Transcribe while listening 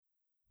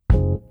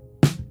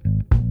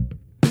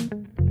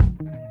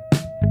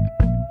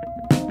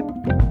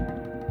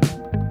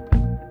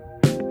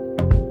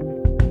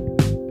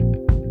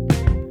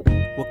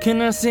Can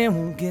I say I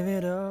won't give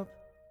it up?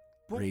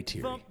 Ray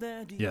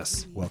Thiry,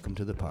 Yes. welcome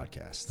to the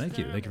podcast. Thank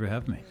you. Thank you for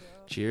having me.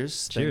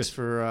 Cheers. Cheers. Thanks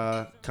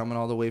for coming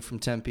all the way from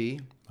Tempe.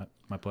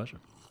 My pleasure.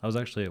 I was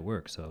actually at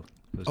work, so.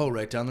 It was, Oh,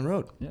 right down the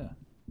road. Yeah.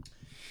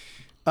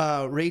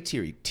 Ray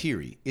Thiry.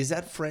 Thiry. Is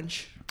that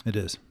French? It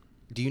is.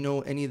 Do you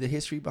know any of the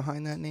history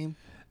behind that name?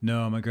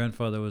 No, my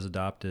grandfather was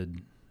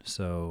adopted,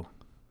 so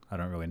I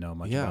don't really know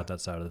much Yeah. about that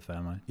side of the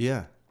family.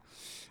 Yeah.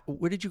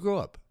 Where did you grow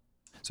up?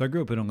 So I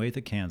grew up in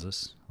Olathe,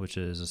 Kansas, which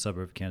is a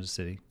suburb of Kansas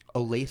City.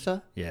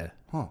 Olathe? Yeah.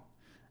 Huh.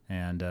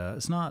 And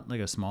it's not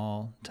like a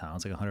small town.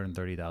 It's like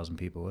 130,000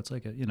 people. It's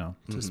like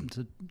it's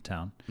a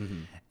town. Mm-hmm.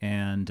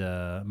 And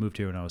moved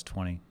here when I was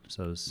 20,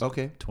 so it was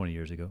Okay. 20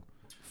 years ago.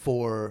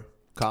 For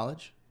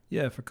college?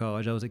 Yeah, for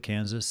college. I was at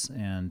Kansas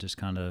and just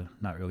kind of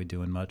not really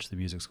doing much. The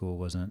music school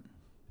wasn't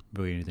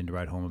really anything to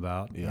write home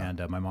about. Yeah. And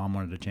my mom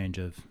wanted a change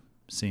of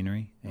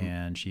scenery,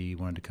 and she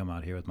wanted to come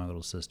out here with my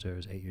little sister,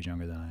 who's 8 years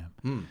younger than I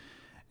am.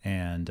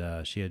 And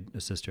she had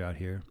a sister out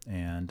here,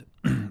 and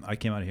I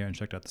came out here and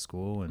checked out the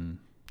school, and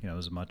it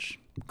was a much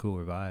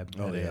cooler vibe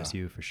at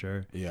ASU for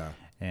sure. Yeah.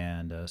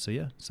 And so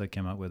I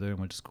came out with her and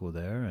went to school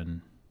there,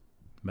 and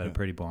met a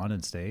pretty blonde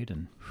and stayed,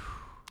 and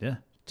yeah.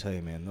 Tell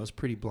you, man, those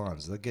pretty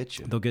blondes, they'll get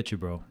you. They'll get you,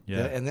 bro.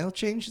 Yeah. And they'll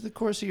change the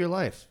course of your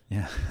life.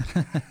 Yeah.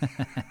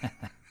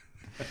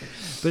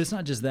 But it's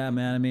not just that,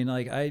 man. I mean,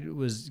 like, I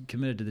was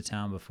committed to the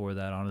town before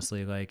that,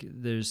 honestly. Like,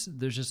 there's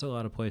just a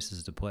lot of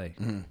places to play,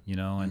 and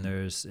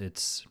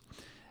it's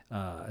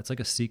like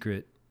a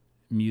secret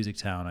music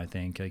town, I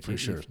think. Like, For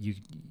sure.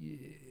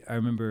 I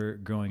remember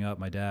growing up,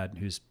 my dad,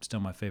 who's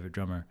still my favorite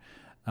drummer,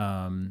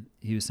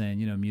 he was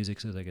saying,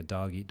 music's like a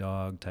dog eat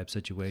dog type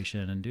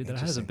situation. And dude, that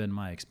hasn't been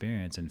my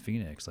experience in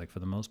Phoenix. Like, for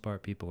the most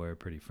part, people are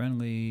pretty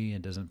friendly.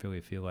 It doesn't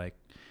really feel like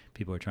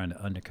people are trying to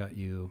undercut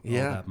you all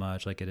that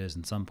much like it is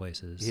in some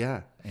places.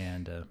 Yeah.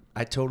 And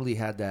I totally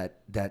had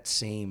that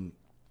same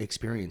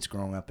experience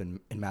growing up in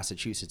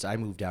Massachusetts. I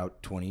moved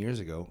out 20 years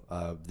ago,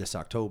 this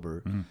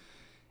October. And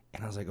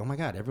I was like, oh my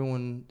God,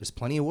 there's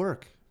plenty of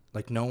work.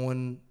 Like, no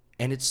one,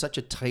 and it's such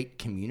a tight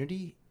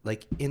community.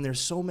 Like, and there's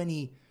so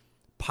many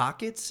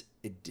pockets,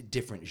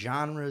 different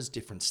genres,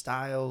 different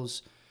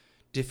styles,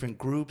 different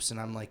groups. And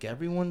I'm like,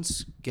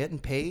 everyone's getting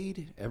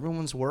paid.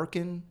 Everyone's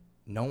working.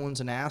 No one's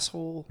an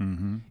asshole.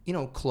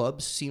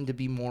 Clubs seem to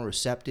be more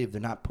receptive.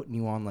 They're not putting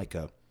you on like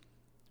a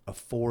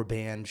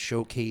 4-band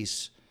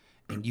showcase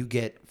and you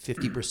get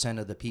 50%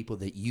 of the people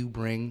that you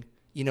bring,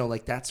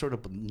 like that sort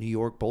of New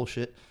York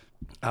bullshit.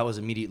 I was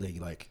immediately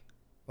like,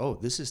 oh,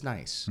 this is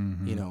nice,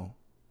 and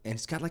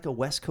it's got like a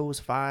West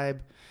Coast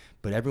vibe,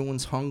 but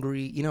everyone's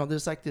hungry.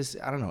 There's like this,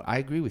 I don't know. I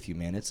agree with you,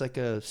 man. It's like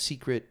it's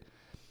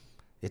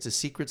a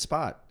secret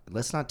spot.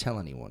 Let's not tell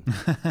anyone.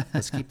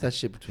 Let's keep that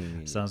shit between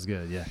me. sounds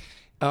good. Yeah.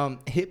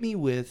 Hit me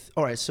with,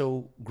 all right,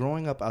 so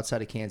growing up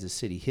outside of Kansas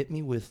City, hit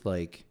me with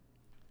like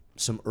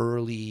some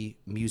early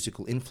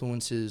musical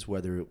influences,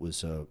 whether it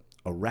was a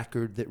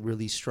record that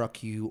really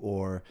struck you,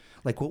 or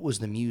like what was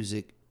the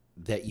music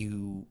that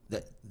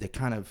that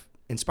kind of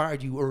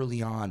inspired you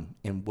early on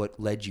and what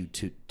led you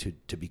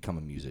to become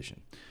a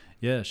musician?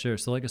 Yeah, sure.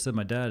 So like I said,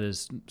 my dad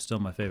is still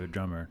my favorite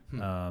drummer.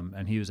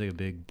 And he was like a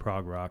big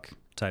prog rock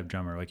type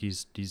drummer. Like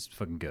he's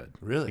fucking good.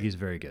 Really? Like, he's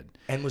very good.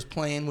 And was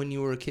playing when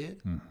you were a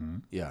kid?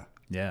 Yeah.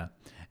 Yeah.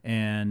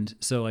 And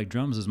so like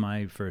drums is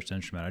my first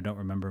instrument. I don't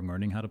remember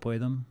learning how to play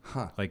them.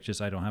 Like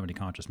I don't have any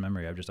conscious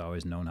memory. I've just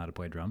always known how to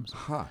play drums.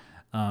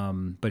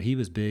 But he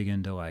was big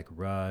into like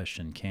Rush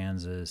and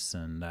Kansas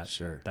and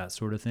that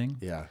sort of thing.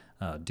 Yeah.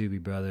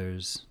 Doobie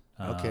Brothers.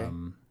 Okay.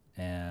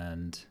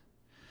 And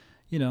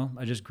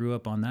I just grew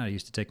up on that. He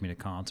used to take me to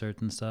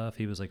concerts and stuff.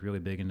 He was like really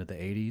big into the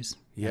 80s.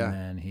 Yeah. And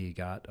then he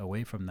got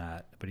away from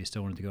that, but he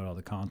still wanted to go to all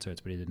the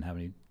concerts, but he didn't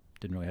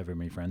really have very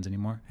many friends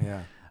anymore.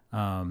 Yeah.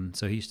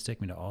 So he used to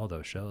take me to all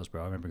those shows,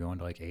 bro. I remember going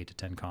to like 8 to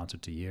 10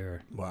 concerts a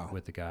year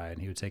with the guy,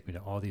 and he would take me to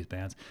all these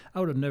bands. I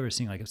would have never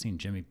seen, I've seen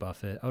Jimmy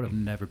Buffett. I would have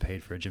never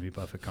paid for a Jimmy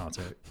Buffett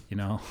concert, he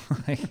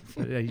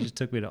just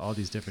took me to all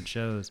these different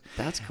shows.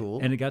 That's cool.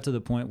 And it got to the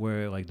point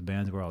where like the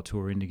bands were all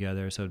touring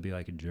together. So it'd be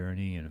like a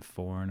Journey and a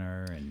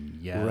Foreigner and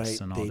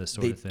Yes and all this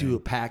sort of thing. They do a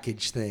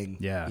package thing.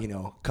 Yeah.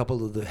 A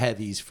couple of the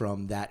heavies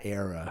from that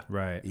era.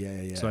 Right.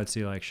 Yeah. So I'd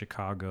see like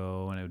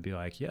Chicago, and it would be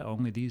like,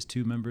 only these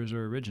 2 members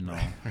are original.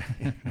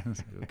 I was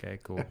like, okay,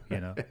 cool.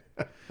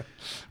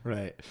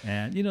 Right.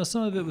 And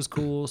some of it was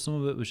cool,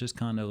 some of it was just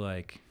kind of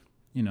like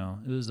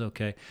it was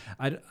okay.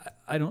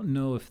 I don't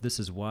know if this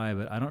is why,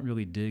 but I don't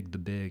really dig the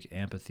big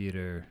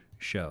amphitheater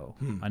show.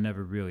 I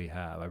never really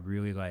have. I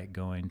really like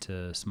going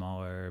to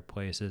smaller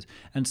places,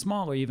 and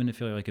smaller even if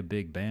you're like a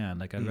big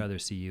band. Like I'd rather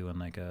see you in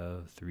like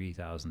a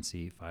 3,000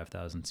 seat,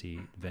 5,000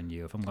 seat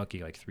venue, if I'm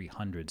lucky, like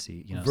 300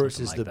 seat,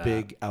 versus like the that.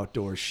 Big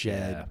outdoor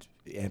shed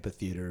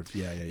amphitheater.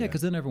 Yeah.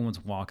 Because then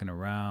everyone's walking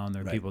around.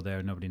 There are people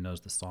there. Nobody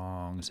knows the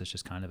songs. It's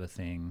just kind of a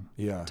thing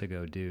to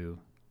go do.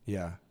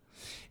 Yeah.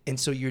 And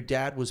so your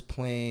dad was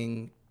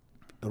playing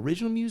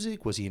original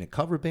music? Was he in a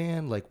cover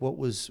band? Like what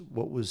was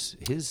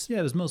his? Yeah,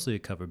 it was mostly a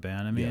cover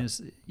band. I mean,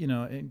 it's,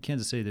 in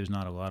Kansas City, there's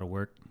not a lot of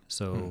work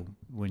So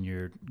when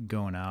you're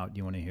going out,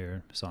 you want to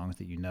hear songs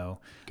that you know.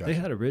 Gotcha. They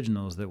had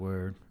originals that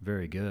were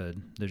very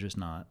good. They're just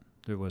not.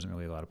 There wasn't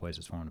really a lot of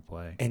places for them to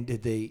play. And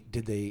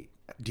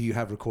do you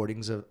have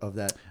recordings of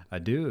that? I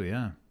do,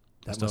 yeah.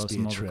 That Still must have be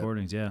some a old trip.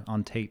 recordings, yeah,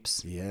 on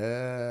tapes.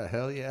 Yeah,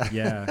 hell yeah.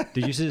 Yeah.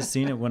 Did you see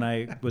seen it when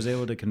I was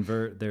able to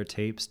convert their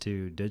tapes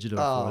to digital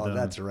for Oh, them?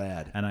 that's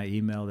rad. And I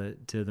emailed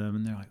it to them,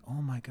 and they're like,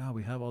 "Oh my god,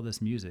 we have all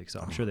this music." So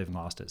I'm sure they've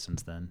lost it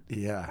since then.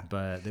 Yeah.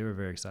 But they were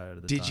very excited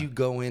at the Did time. you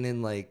go in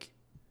and like,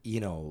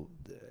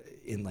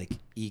 in like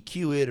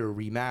EQ it or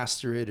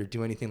remaster it or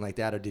do anything like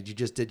that, or did you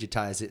just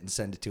digitize it and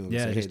send it to them?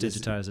 Yeah, and say, just hey, this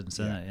is- digitize it and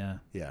send it. Yeah.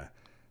 Yeah,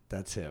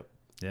 that's it.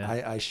 Yeah.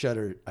 I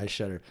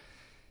shudder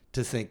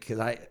to think, because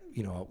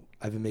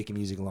I've been making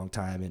music a long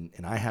time,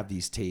 and I have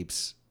these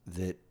tapes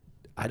that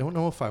I don't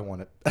know if I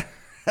want to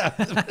have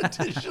them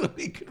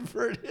digitally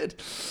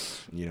converted.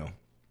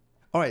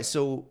 All right,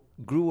 so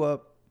grew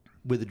up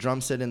with a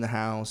drum set in the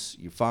house.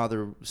 Your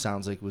father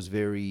sounds like was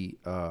very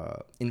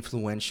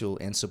influential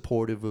and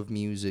supportive of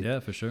music. Yeah,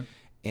 for sure.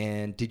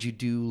 And did you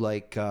do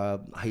like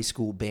high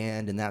school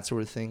band and that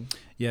sort of thing?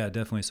 Yeah,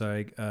 definitely. So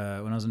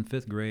when I was in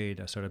 5th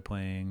grade, I started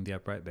playing the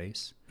upright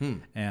bass.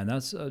 And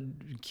that's a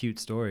cute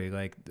story.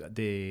 Like I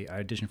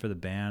auditioned for the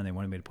band and they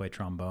wanted me to play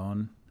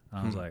trombone.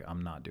 I was like,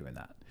 I'm not doing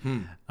that.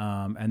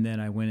 And then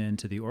I went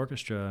into the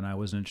orchestra and I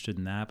wasn't interested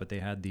in that, but they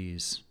had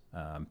these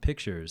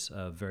pictures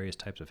of various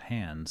types of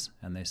hands.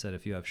 And they said,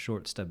 if you have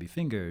short, stubby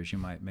fingers, you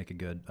might make a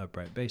good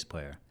upright bass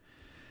player.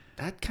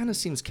 That kind of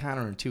seems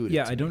counterintuitive.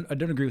 Yeah, to I me.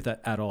 don't agree with that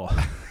at all.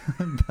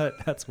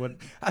 But that's what.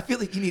 I feel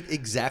like you need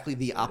exactly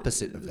the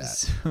opposite of that.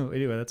 So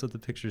anyway, that's what the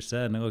picture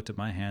said. And I looked at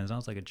my hands. And I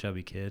was like a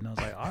chubby kid, and I was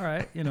like, all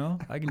right,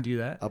 I can do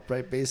that.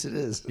 Upright bass it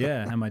is.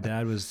 Yeah, and my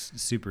dad was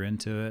super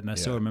into it, and I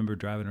still Yeah. remember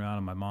driving around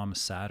on my mom's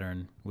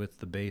Saturn with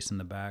the bass in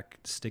the back,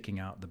 sticking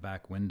out the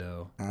back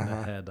window, the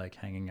head like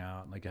hanging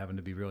out, like having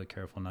to be really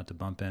careful not to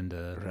bump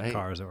into Right.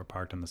 cars that were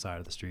parked on the side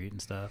of the street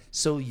and stuff.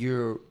 So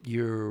your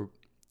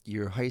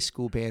high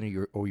school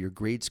band or your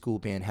grade school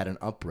band had an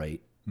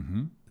upright.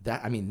 Mm-hmm.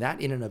 That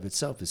in and of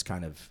itself is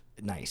kind of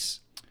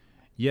nice.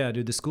 Yeah,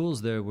 dude, the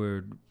schools there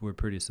were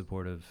pretty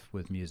supportive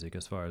with music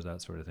as far as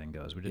that sort of thing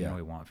goes. We didn't Yeah.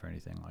 really want for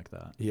anything like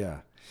that. Yeah.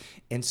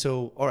 And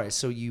so, all right,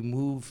 so you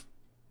move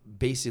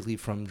basically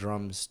from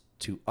drums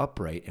to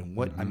upright, and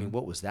what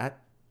what was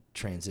that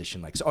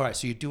transition like? So, all right,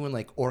 so you're doing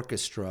like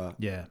orchestra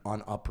Yeah.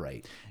 on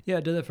upright. Yeah,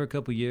 I did that for a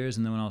couple years,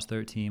 and then when I was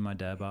 13, my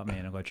dad bought me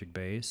an electric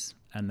bass,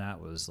 and that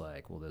was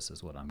like, well, this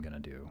is what I'm gonna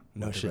do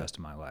No with shit. the rest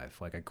of my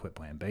life. Like, I quit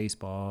playing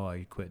baseball,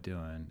 I quit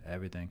doing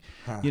everything,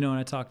 Huh. and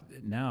I talk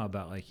now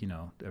about like,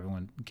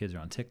 kids are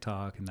on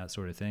TikTok and that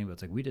sort of thing, but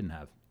it's like we didn't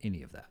have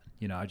any of that.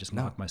 I just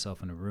No. locked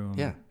myself in a room,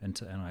 Yeah.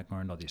 and I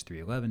learned all these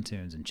 311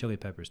 tunes and Chili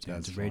Peppers tunes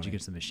That's and Rage funny.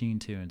 Against the Machine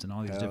tunes and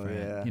all these Hell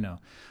different, yeah.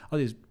 all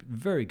these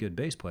very good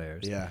bass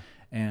players. Yeah.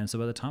 And so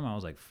by the time I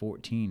was like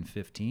 14,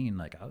 15,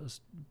 like I was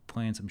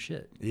playing some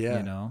shit.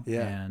 Yeah,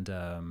 yeah. And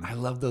I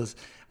love those.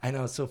 I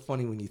know it's so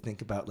funny when you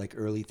think about like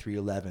early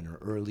 311 or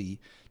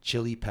early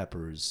Chili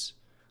Peppers.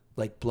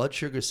 Like Blood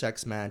Sugar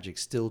Sex Magic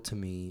still to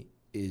me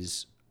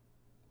is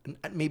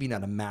maybe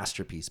not a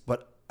masterpiece,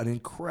 but an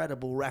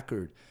incredible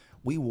record.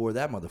 We wore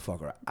that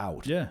motherfucker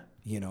out. yeah.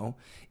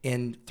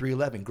 And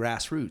 311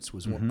 Grassroots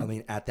was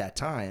one, at that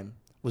time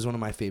was one of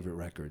my favorite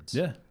records.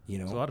 Yeah. You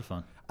know, It's a lot of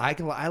fun.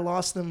 I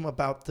lost them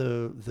about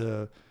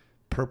the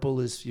purple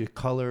is your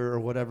color or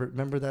whatever.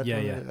 Remember that? Yeah,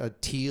 one? yeah.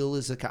 Teal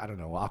is I don't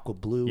know. Aqua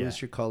blue Yeah.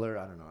 is your color.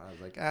 I don't know. I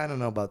was like, I don't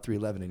know about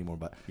 311 anymore,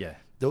 but Yeah.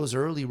 those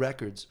early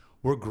records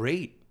were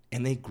great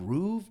and they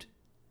grooved,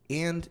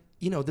 and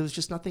there was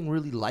just nothing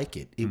really like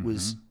it. It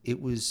was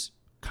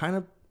kind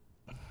of,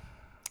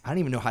 I don't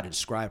even know how to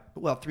describe.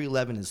 Well,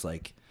 311 is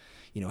like,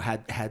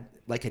 had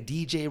like a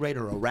DJ, right,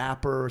 or a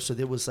rapper, so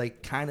there was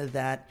like kind of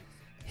that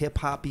hip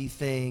hoppy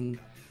thing.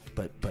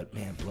 But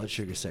man, Blood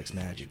Sugar Sex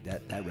Magic,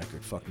 that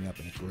record fucked me up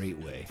in a great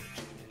way.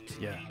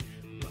 Yeah.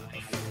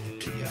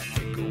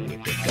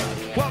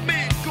 Want me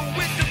to go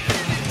with the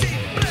penalty?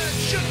 Blood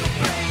sugar,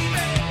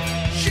 baby.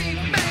 She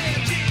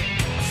magic.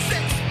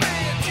 Sex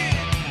magic.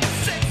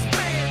 Sex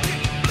magic.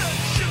 Blood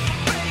sugar,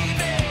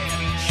 baby.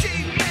 She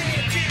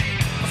magic.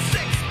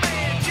 Sex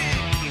magic.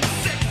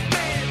 Sex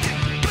magic.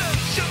 Blood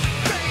sugar,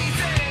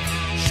 crazy.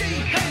 She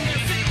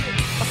has it.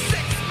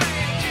 Sex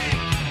magic.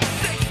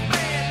 Sex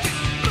magic.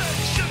 Blood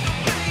sugar,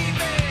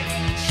 baby.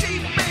 She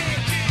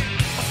magic.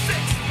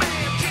 Sex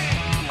magic.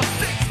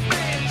 Sex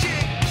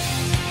magic.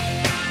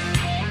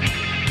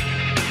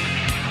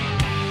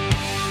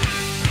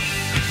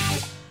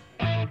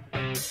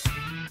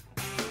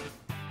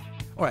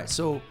 All right,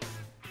 so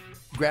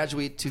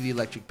graduate to the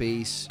electric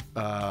bass.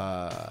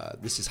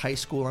 This is high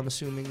school, I'm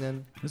assuming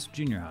then, This is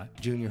junior high.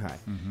 junior high,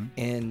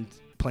 and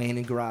playing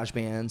in garage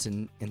bands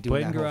and doing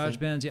Played in that whole garage thing?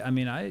 bands. Yeah, I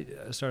mean, I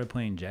started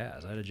playing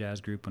jazz. I had a jazz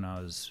group when I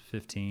was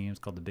 15. It was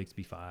called the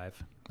Bixby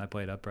Five. I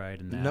played upright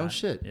in that. No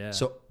shit. Yeah.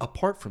 So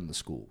apart from the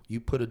school, you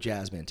put a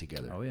jazz band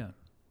together, Oh yeah.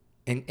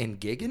 and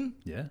gigging?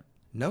 Yeah.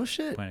 No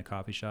shit. Playing at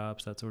coffee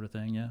shops, that sort of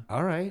thing. Yeah.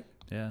 All right.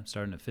 Yeah.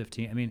 Starting at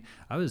 15. I mean,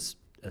 I was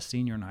a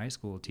senior in high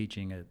school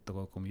teaching at the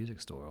local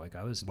music store. Like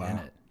I was in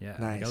it. Yeah.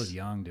 Like, I Nice. was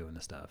young doing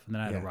the stuff. And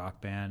then I had Yeah. a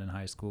rock band in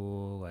high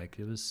school. Like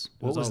it was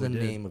What was all the we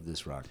did. name of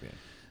this rock band?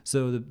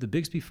 So the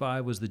Bixby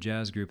Five was the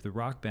jazz group. The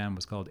rock band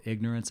was called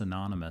Ignorance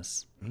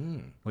Anonymous,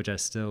 which I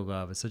still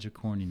love. It's such a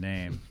corny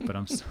name, but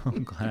I'm so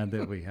glad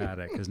that we had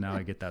it because now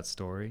I get that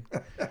story.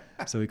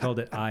 So we called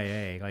it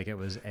IA, like it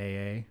was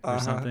AA or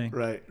something.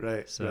 Right.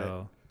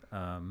 So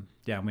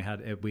yeah, and we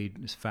had it, we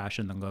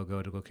fashioned the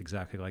logo to look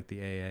exactly like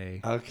the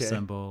AA Okay.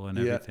 symbol and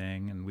Yeah.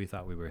 everything, and we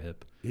thought we were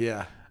hip.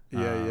 Yeah.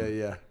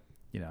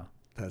 You know,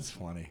 That's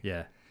funny.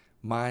 yeah.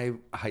 My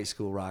high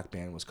school rock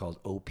band was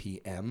called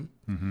OPM,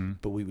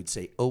 but we would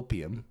say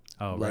opium.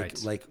 Oh, right.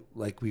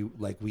 Like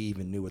we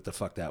even knew what the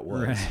fuck that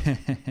was.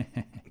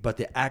 Right. But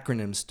the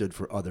acronym stood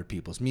for Other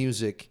People's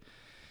Music.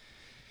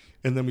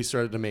 And then we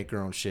started to make our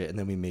own shit, and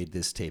then we made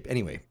this tape.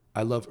 Anyway,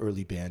 I love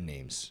early band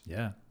names.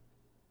 Yeah.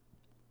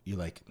 You're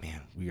like,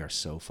 man, we are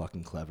so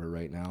fucking clever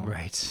right now.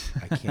 Right.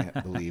 I can't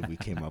believe we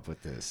came up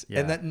with this. Yeah.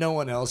 And that no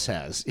one else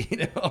has, you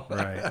know?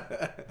 Right.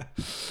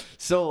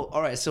 So,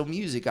 all right. So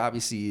music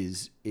obviously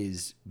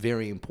is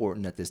very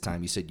important at this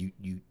time. You said you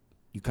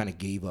kind of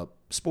gave up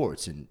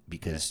sports and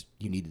because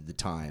you needed the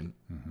time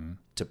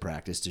to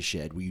practice, to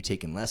shed. Were you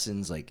taking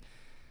lessons? Like,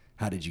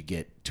 how did you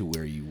get to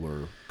where you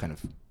were kind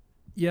of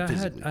Yeah,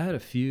 physically? I had a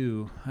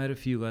few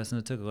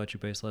lessons. I took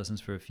electric bass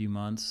lessons for a few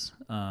months.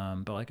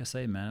 But like I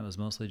say, man, it was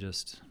mostly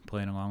just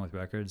playing along with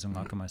records and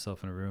locking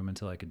myself in a room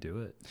until I could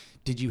do it.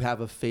 Did you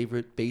have a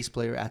favorite bass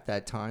player at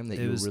that time that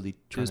you were really It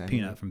trying was to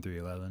Peanut emulate? from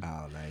 311.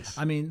 Oh, nice.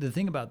 I mean, the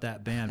thing about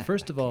that band,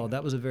 first of all,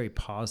 that was a very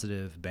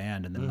positive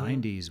band, and the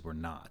 90s were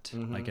not.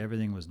 Like,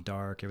 everything was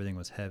dark, everything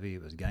was heavy,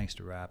 it was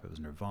gangster rap, it was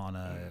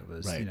Nirvana, it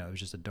was, Right. it was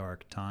just a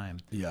dark time.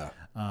 Yeah.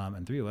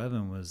 And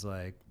 311 was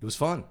like, It was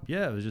fun.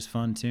 yeah, it was just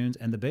fun tunes.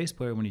 And the bass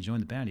player, when he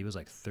joined the band, he was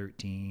like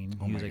 13.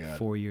 Oh He was my like God.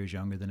 4 years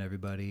younger than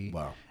everybody.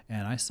 Wow.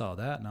 And I saw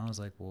that, and I was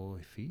like, well,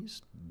 if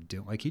he's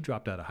doing, like, he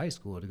dropped out of high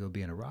school to go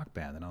be in a rock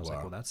band, and I was like,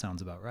 Wow. well, that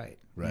sounds about right.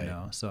 Right. You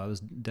know, so I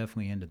was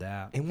definitely into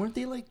that. And were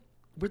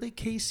they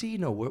KC?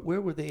 No, where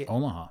were they?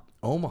 Omaha.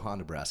 Omaha,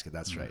 Nebraska.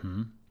 That's right.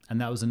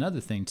 And that was another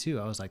thing too.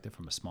 I was like, they're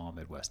from a small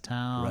Midwest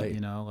town, Right.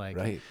 you know, like,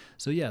 Right.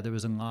 so yeah, there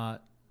was a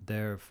lot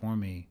there for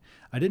me.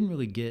 I didn't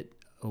really get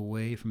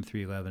away from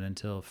 311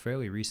 until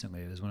fairly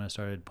recently. It was when I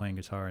started playing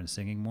guitar and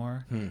singing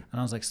more. And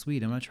I was like,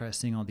 sweet, I'm going to try to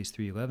sing all these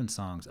 311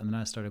 songs. And then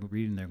I started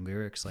reading their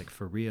lyrics like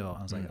for real.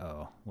 I was like,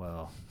 oh,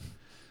 well,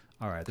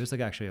 all right, there's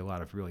like actually a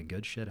lot of really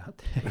good shit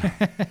out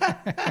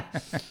there.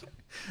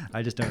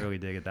 I just don't really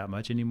dig it that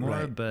much anymore,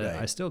 Right, but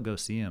right. I still go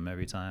see them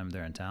every time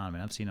they're in town. I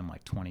mean, I've seen them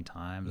like 20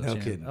 times. I've No seen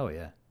 'em- kidding. Oh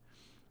yeah.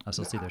 I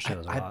still see their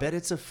shows a I lot. bet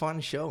it's a fun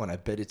show, and I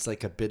bet it's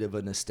like a bit of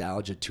a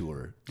nostalgia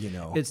tour, you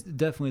know? It's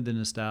definitely the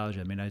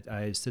nostalgia. I mean,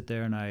 I sit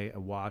there and I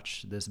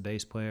watch this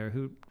bass player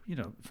who, you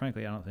know,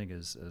 frankly, I don't think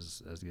is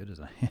as good as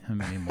I am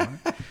anymore.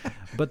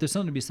 But there's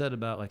something to be said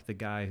about like the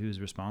guy who's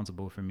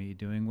responsible for me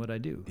doing what I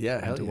do. Yeah,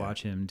 hell and to yeah.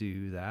 watch him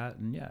do that,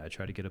 and yeah, I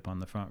try to get up on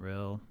the front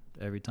rail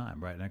every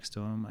time, right next to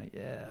him. Like,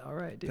 yeah, all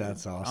right, dude,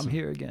 That's awesome. I'm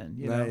here again.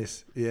 You know?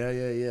 Nice. Yeah.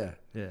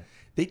 Yeah,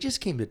 They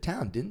just came to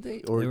town, didn't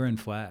they? Or they were in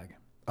Flag.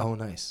 Oh,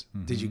 nice.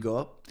 Did you go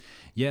up?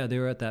 Yeah, they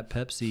were at that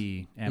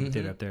Pepsi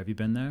amphitheater up there. Have you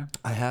been there?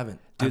 I haven't.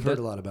 Dude, I've heard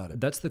that- a lot about it.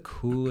 That's the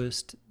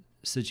coolest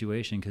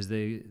situation because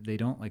they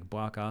don't like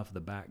block off the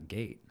back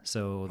gate,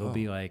 so there'll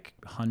be like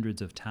hundreds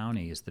of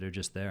townies that are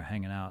just there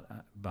hanging out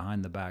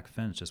behind the back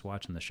fence, just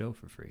watching the show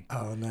for free.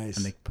 Oh, nice.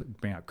 And they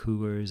bring out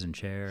coolers and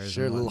chairs.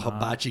 Sure, and little whatnot.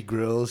 hibachi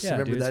grills. Yeah,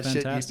 Remember dude, that it's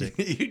shit?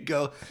 fantastic. You'd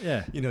go,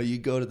 Yeah. you know, you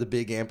go to the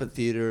big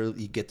amphitheater,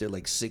 you get there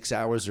like 6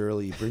 hours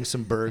early, you bring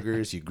some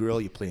burgers, you grill,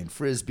 you playing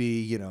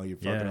frisbee, you know, you're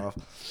fucking Yeah. off.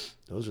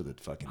 Those are the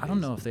fucking I don't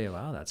days. know if they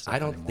allow that stuff. I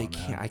don't. anymore, They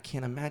man. can't. I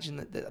can't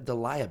imagine the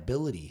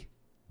liability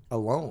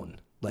alone.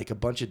 Like a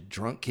bunch of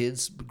drunk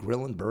kids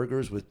grilling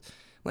burgers with,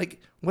 like,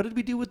 what did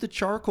we do with the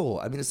charcoal?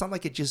 I mean, it's not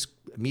like it just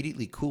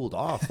immediately cooled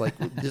off. Like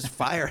there's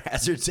fire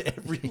hazards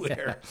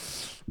everywhere.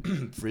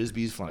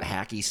 Frisbees, fun,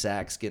 hacky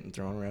sacks getting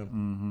thrown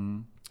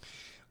around.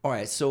 All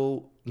right,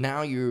 so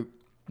now you're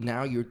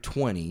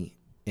 20,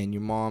 and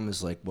your mom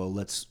is like, well,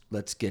 let's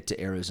get to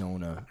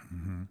Arizona.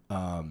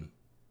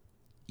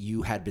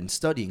 You had been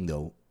studying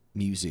though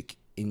music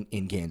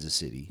in Kansas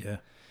City. Yeah.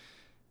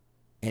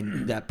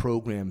 And that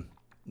program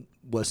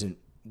wasn't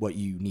what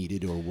you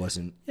needed or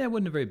wasn't. Yeah, it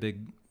wasn't a very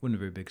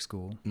big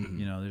school.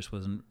 You know, there just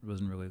wasn't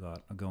really a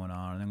lot going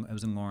on. And it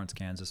was in Lawrence,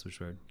 Kansas, which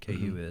where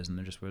KU is, and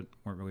there just weren't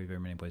really very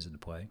many places to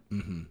play.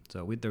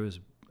 So there was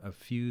a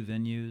few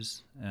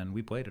venues, and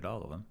we played at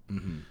all of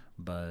them.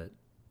 But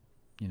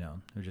you know,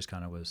 there just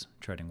kind of was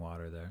treading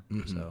water there.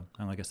 So,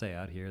 and like I say,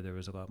 out here there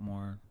was a lot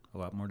more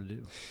to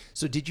do.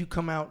 So did you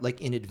come out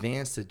like in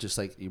advance to just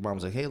like your mom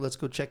was like, hey, let's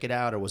go check it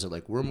out, or was it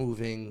like we're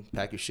moving,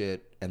 pack your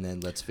shit, and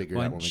then let's figure it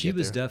out when we She get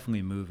was there?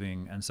 definitely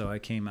moving, and so I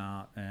came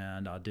out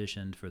and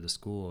auditioned for the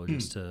school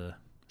just to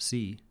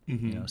see,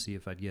 you know, see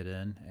if I'd get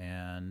in.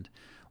 And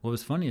What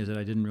was funny is that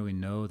I didn't really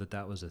know that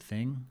that was a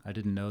thing. I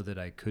didn't know that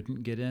I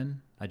couldn't get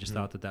in. I just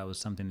thought that that was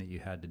something that you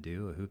had to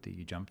do, a hoop that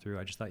you jumped through.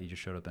 I just thought you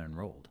just showed up and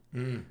enrolled.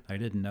 I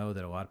didn't know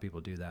that a lot of people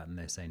do that and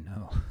they say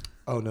no.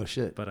 Oh, no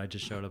shit. But I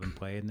just showed up and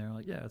played, and they're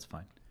like, yeah, it's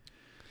fine.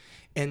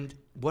 And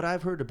what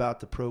I've heard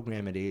about the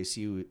program at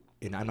ASU,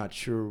 and I'm not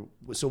sure,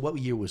 so what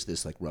year was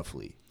this, like,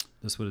 roughly?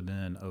 This would have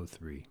been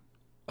 03.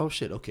 Oh,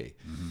 shit, okay.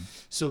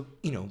 So,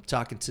 you know,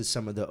 talking to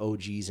some of the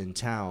OGs in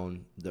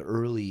town, the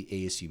early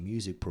ASU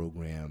music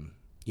program,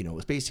 you know,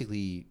 it's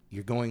basically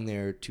you're going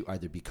there to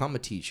either become a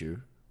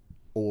teacher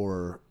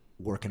or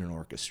work in an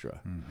orchestra.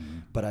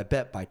 But I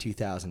bet by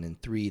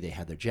 2003 they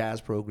had their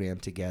jazz program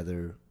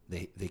together.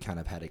 They kind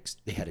of had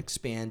they had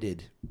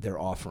expanded their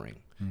offering.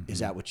 Is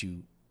that what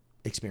you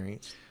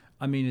experienced?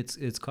 I mean,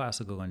 it's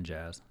classical and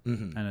jazz,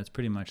 and it's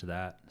pretty much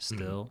that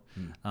still.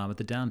 At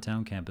the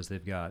downtown campus,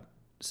 they've got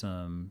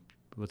some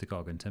what they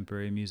call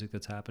contemporary music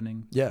that's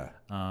happening. Yeah.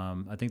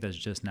 I think that's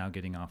just now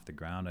getting off the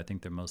ground. I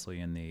think they're mostly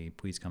in the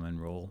please come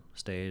and roll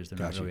stage. They're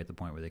not really at the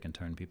point where they can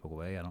turn people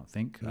away. I don't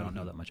think. I don't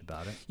know that much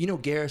about it. You know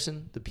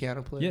Garrison, the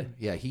piano player?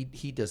 Yeah.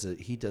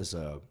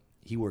 Yeah,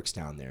 he works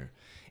down there.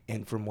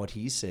 And from what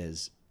he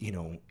says, you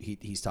know,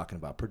 he's talking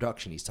about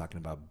production, he's talking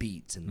about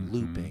beats and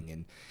looping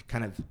and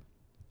kind of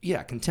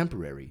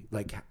contemporary.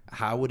 Like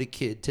how would a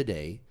kid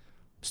today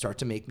start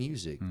to make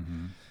music?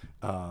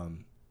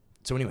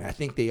 So anyway, I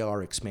think they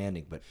are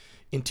expanding. But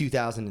in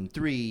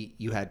 2003,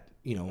 you had,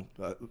 you know,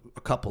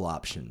 a couple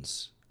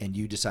options, and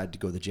you decided to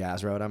go the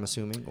jazz route, I'm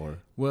assuming, or?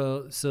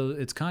 Well, so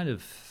it's kind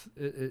of,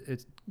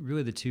 it's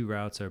really the two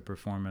routes are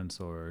performance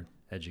or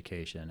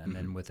education. And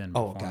then within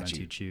performance,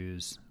 you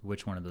choose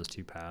which one of those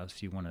two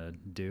paths you want to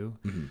do,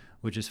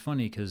 which is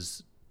funny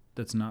because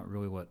that's not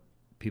really what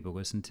people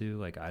listen to,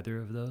 like either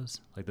of those.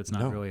 Like that's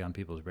not really on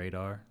people's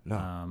radar. No.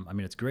 I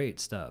mean, it's great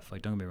stuff.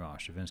 Like don't get me wrong,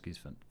 Stravinsky's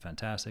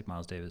fantastic,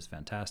 Miles Davis is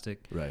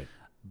fantastic. Right.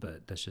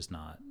 But that's just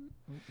not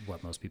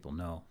what most people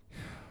know.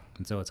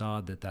 And so it's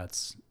odd that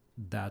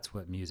that's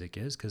what music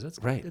is, because it's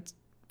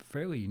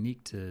fairly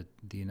unique to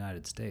the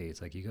United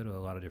States. Like you go to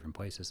a lot of different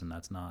places and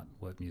that's not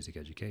what music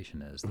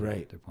education is.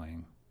 They're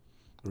playing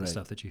the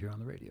stuff that you hear on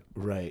the radio.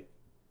 Right.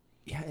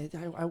 Yeah,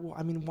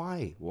 I mean,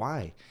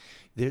 why?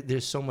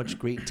 There's so much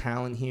great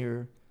talent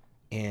here,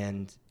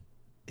 and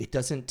it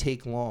doesn't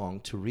take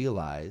long to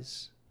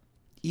realize,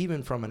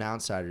 even from an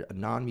outsider, a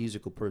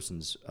non-musical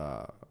person's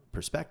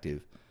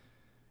perspective,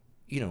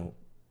 you know,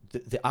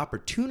 the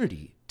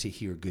opportunity to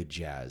hear good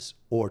jazz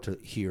or to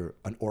hear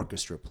an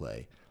orchestra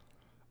play,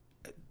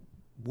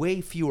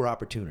 way fewer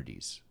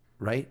opportunities,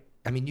 right?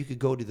 I mean, you could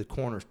go to the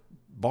corner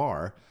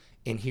bar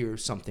and hear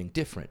something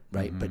different,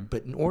 right?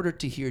 But in order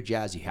to hear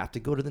jazz, you have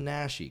to go to the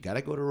Nash, you got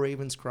to go to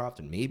Ravenscroft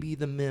and maybe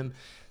the MIM.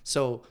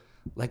 So,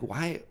 like,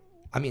 why?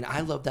 I mean,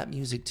 I love that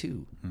music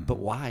too, but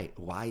why?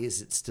 Why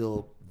is it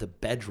still the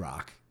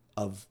bedrock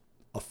of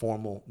a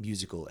formal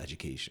musical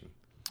education?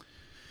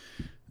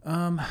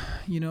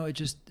 You know, it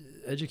just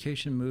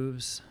education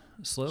moves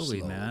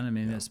slowly, man. I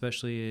mean,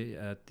 especially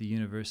at the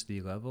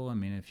university level. I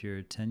mean, if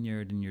you're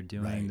tenured and you're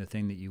doing the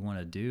thing that you want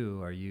to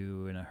do, are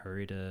you in a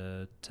hurry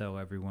to tell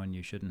everyone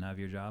you shouldn't have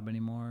your job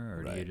anymore,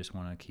 or do you just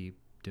want to keep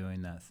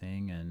doing that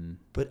thing? And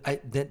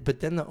but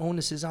then the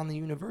onus is on the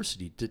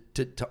university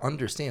to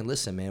understand.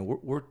 Listen, man,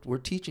 we're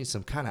teaching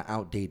some kind of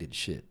outdated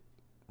shit,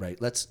 right?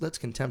 Let's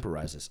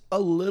contemporize this a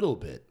little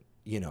bit,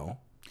 you know.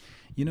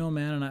 You know,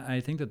 man, and I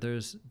think that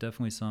there's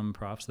definitely some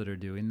profs that are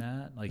doing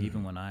that. Like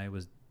even when I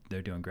was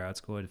there doing grad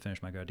school, I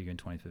finished my grad degree in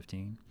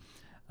 2015.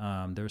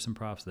 There were some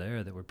profs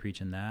there that were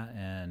preaching that,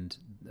 and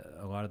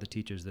a lot of the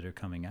teachers that are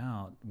coming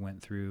out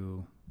went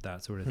through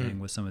that sort of thing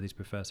with some of these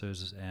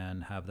professors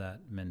and have that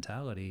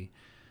mentality.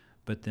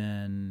 But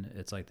then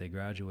it's like they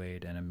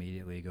graduate and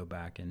immediately go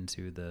back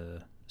into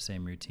the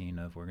same routine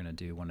of we're going to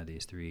do one of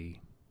these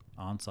three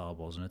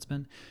ensembles. And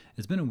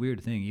it's been a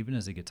weird thing, even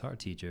as a guitar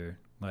teacher.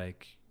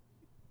 Like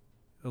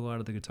a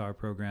lot of the guitar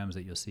programs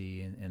that you'll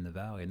see in the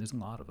Valley, and there's a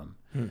lot of them,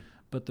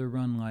 but they're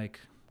run like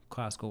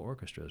classical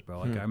orchestras,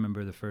 bro. Like I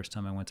remember the first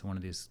time I went to one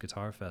of these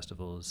guitar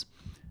festivals,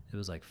 it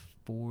was like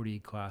 40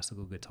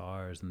 classical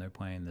guitars, and they're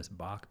playing this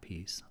Bach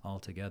piece all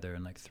together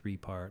in like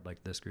 3-part,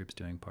 like this group's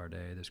doing part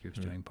A, this group's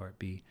doing part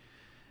B.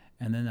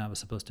 And then I was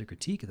supposed to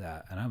critique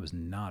that, and I was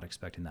not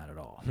expecting that at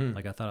all.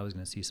 Like I thought I was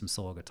going to see some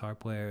solo guitar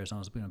players, and I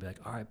was going to be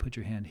like, all right, put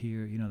your hand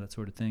here, you know, that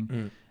sort of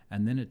thing.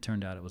 And then it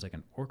turned out it was like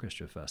an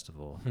orchestra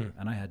festival,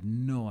 and I had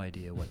no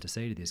idea what to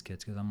say to these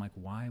kids, because I'm like,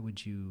 why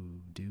would you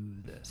do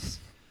this?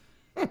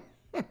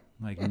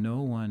 Like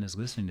no one is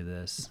listening to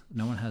this.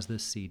 No one has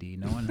this CD.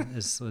 No one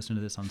is listening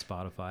to this on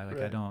Spotify. Like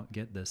I don't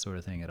get this sort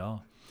of thing at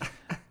all.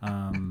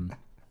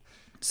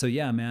 So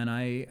yeah, man,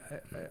 I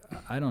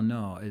don't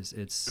know.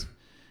 It's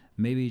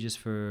maybe just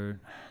for,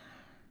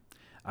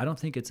 I don't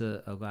think it's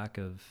a lack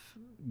of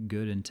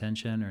good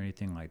intention or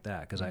anything like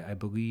that, because I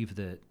believe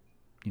that,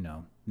 you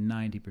know,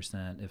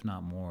 90%, if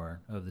not more,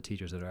 of the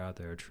teachers that are out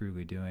there are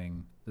truly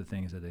doing the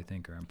things that they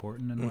think are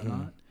important and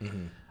whatnot.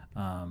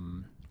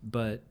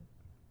 But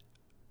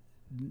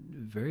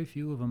very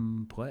few of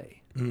them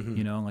play.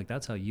 You know, like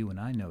that's how you and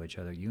I know each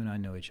other. You and I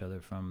know each other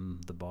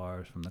from the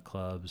bars, from the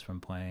clubs, from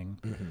playing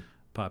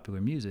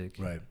popular music.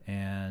 Right.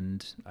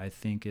 And I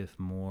think if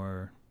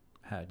more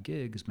had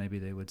gigs, maybe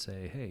they would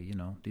say, hey, you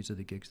know, these are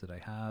the gigs that I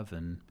have,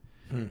 and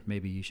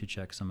maybe you should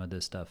check some of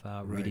this stuff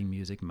out. Right. Reading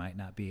music might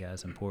not be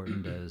as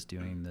important as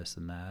doing this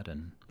and that.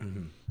 And,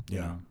 you Yeah.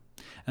 know.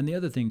 And the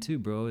other thing too,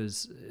 bro,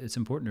 is it's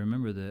important to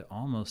remember that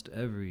almost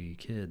every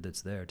kid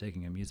that's there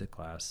taking a music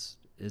class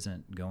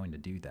isn't going to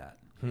do that.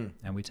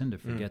 And we tend to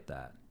forget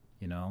that,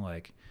 you know,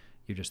 like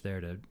you're just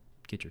there to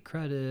get your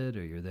credit,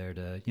 or you're there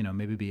to, you know,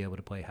 maybe be able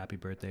to play happy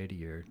birthday to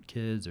your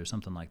kids or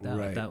something like that.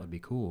 Right. Like that would be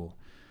cool.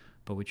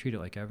 But we treat it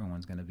like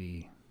everyone's going to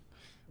be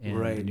in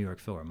Right. the New York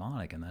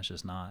Philharmonic, and that's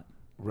just not,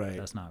 Right.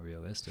 that's not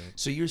realistic.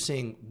 So you're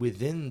saying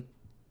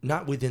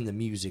not within the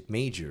music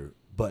major,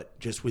 but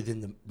just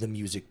within the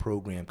music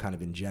program kind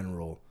of in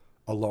general,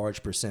 a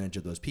large percentage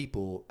of those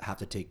people have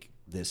to take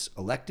this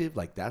elective?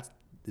 Like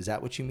is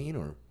that what you mean,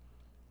 or?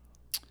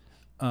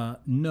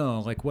 No,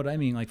 like what I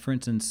mean, like for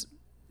instance,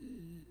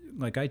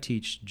 like I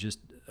teach just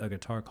a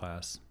guitar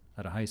class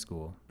at a high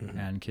school,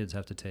 and kids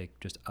have to take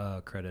just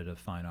a credit of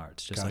fine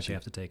arts, just like Gotcha. they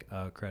have to take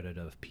a credit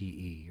of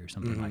PE or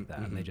something like that,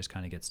 and they just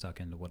kind of get stuck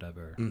into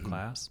whatever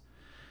class.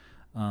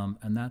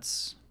 And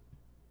that's,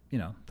 you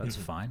know, that's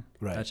fine.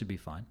 Right. That should be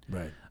fine.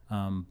 Right.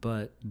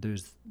 But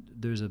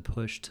there's a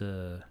push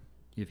to,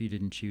 if you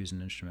didn't choose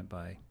an instrument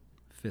by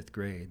 5th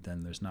grade,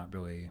 then there's not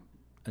really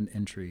an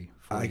entry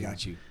for I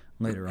got you.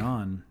 later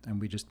on.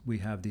 And we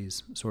have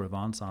these sort of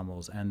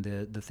ensembles, and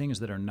the things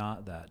that are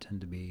not that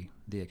tend to be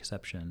the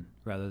exception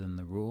rather than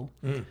the rule.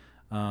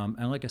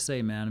 And like I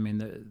say, man, I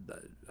mean,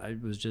 I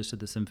was just at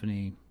the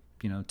symphony,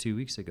 you know, 2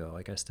 weeks ago.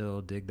 Like I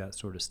still dig that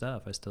sort of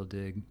stuff. I still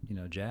dig, you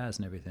know, jazz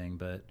and everything,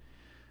 but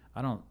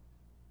I don't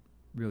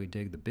really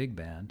dig the big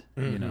band.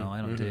 You know,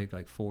 I don't dig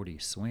like 40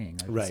 swing.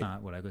 Like, Right. That's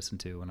not what I listen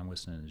to when I'm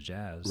listening to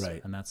jazz.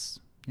 Right. And that's,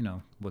 you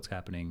know, what's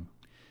happening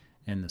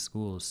in the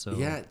schools. So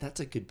Yeah, that's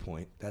a good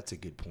point. That's a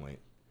good point.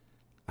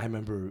 I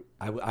remember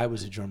I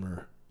was a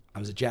drummer. I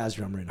was a jazz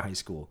drummer in high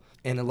school,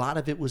 and a lot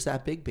of it was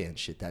that big band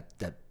shit. That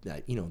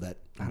you know, that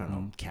I don't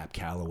know, Cap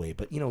Calloway,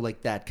 but you know,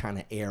 like that kind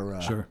of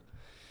era. Sure.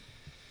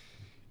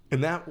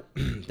 And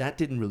that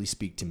didn't really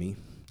speak to me.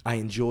 I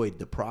enjoyed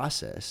the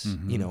process,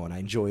 you know, and I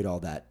enjoyed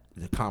all that,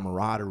 the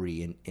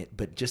camaraderie, and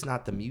but just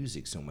not the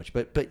music so much.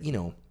 But you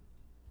know,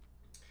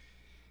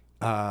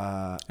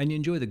 And you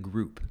enjoy the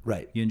group.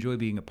 right. You enjoy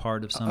being a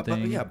part of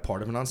something. Yeah,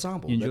 part of an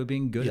ensemble. You enjoy That-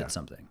 being good yeah, at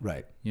something.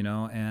 Right. You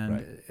know,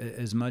 and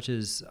as much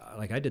as,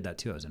 like I did that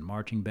too. I was in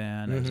marching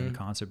band, I was in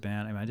concert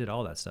band. I mean, I did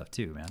all that stuff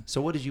too, man.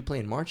 So what did you play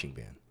in marching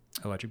band?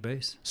 Electric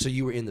bass. So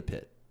you were in the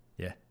pit.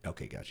 Yeah.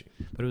 Okay, got you.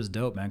 But it was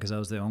dope, man, because I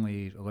was the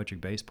only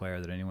electric bass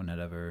player that anyone had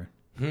ever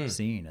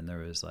seen. And there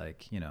was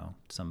like, you know,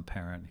 some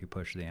parent who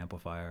pushed the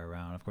amplifier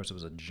around. Of course, it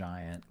was a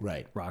giant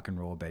Right. rock and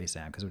roll bass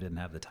amp because we didn't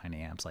have the tiny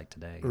amps like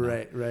today. you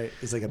know? Right.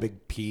 It's like a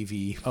big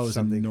PV. Oh, it was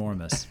something.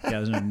 enormous. Yeah, it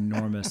was an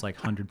enormous, like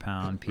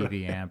 100-pound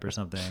PV amp or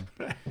something.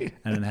 And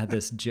then it had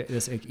this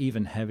like,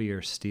 even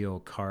heavier steel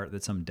cart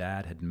that some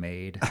dad had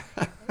made,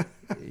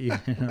 you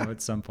know,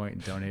 at some point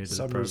and donated to the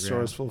Some program.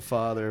 resourceful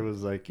father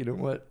was like, you know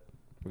what?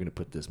 We're gonna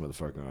put this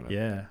motherfucker on a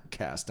Yeah.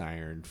 cast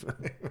iron.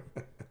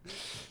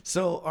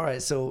 So, all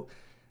right. So,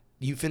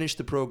 you finished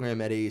the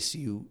program at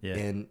ASU, Yeah.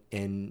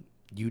 and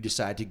you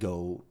decide to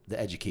go the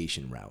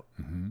education route.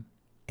 Mm-hmm.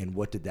 And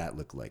what did that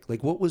look like?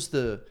 Like, what was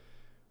the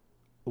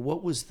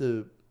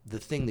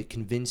thing that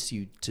convinced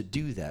you to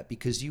do that?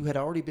 Because you had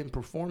already been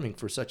performing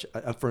for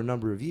for a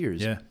number of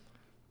years, Yeah.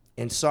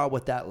 and saw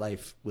what that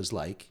life was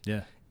like.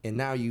 Yeah. And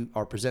now you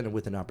are presented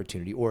with an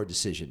opportunity or a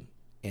decision.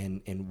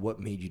 And what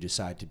made you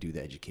decide to do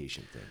the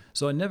education thing?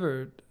 So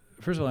I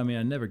first of all, I mean,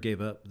 I never gave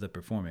up the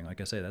performing. Like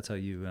I say, that's how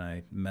you and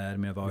I met. I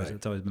mean,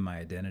 it's always been my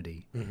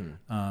identity.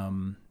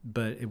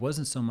 But it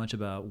wasn't so much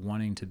about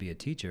wanting to be a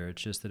teacher.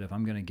 It's just that if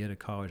I'm going to get a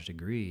college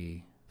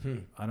degree,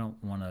 I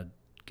don't want to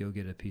go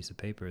get a piece of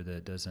paper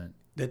that doesn't.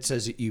 That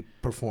says that you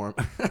perform.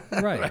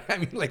 Right. I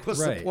mean, like, what's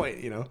the Right.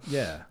 point, you know?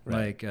 Yeah.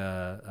 Right.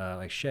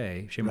 Like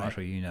Shay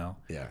Marshall, you know.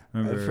 Yeah.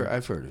 Remember-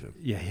 I've heard of him.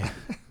 Yeah.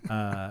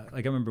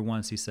 Like I remember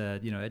once he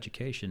said, you know,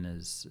 education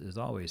is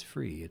always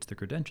free. It's the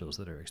credentials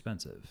that are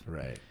expensive.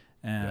 Right.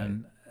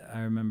 And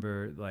I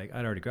remember, like,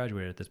 I'd already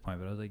graduated at this point,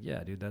 but I was like,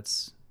 yeah, dude,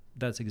 that's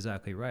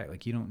exactly right.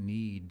 Like, you don't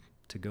need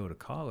to go to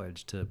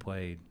college to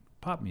play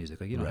pop music.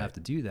 Like, you don't have to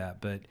do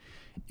that. But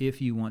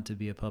if you want to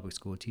be a public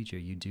school teacher,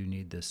 you do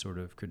need this sort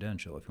of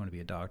credential. If you want to be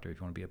a doctor, if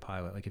you want to be a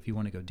pilot, like if you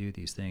want to go do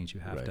these things, you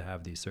have to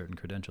have these certain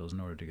credentials in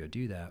order to go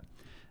do that.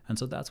 And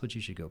so that's what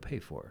you should go pay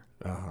for.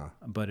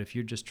 But if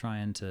you're just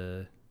trying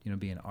to, you know,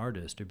 be an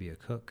artist or be a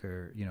cook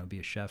or, you know, be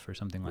a chef or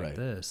something like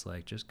this,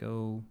 like just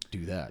go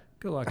Do that.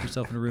 go lock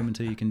yourself in a room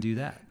until you can do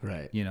that.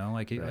 Right. You know,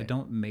 like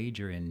don't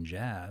major in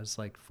jazz.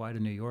 Like fly to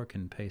New York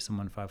and pay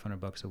someone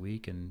 $500 a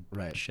week and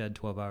shed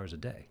 12 hours a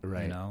day.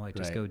 Right. You know, like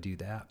just Right. go do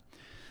that.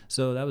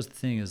 So that was the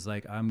thing, is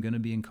like, I'm going to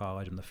be in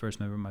college. I'm the first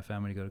member of my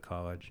family to go to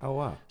college. Oh,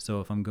 wow. So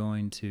if I'm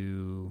going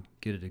to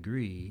get a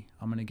degree,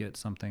 I'm going to get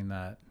something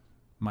that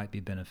might be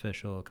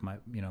beneficial,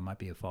 might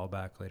be a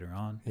fallback later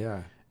on.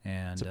 Yeah.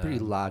 And It's a pretty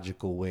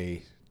logical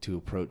way to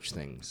approach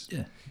things.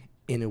 Yeah.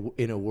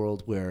 In a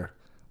world where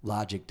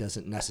logic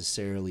doesn't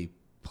necessarily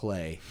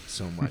play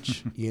so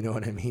much. You know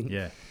what I mean?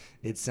 Yeah.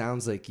 It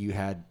sounds like you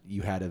had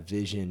a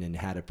vision and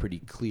had a pretty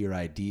clear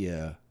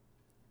idea.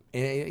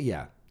 And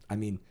yeah, I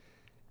mean,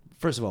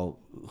 first of all,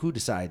 who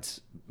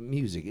decides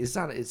music? It's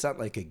not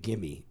like a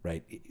gimme,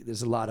 right?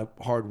 There's a lot of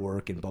hard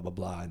work and blah blah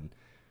blah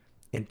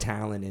and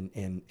talent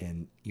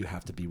and you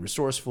have to be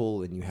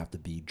resourceful and you have to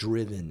be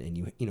driven and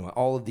you know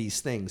all of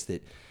these things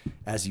that,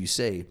 as you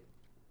say,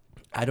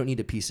 I don't need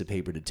a piece of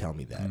paper to tell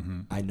me that.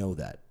 I know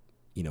that,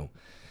 you know.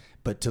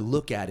 But to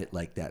look at it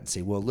like that and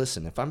say, well,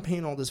 listen, if I'm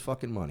paying all this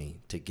fucking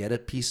money to get a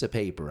piece of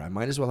paper, I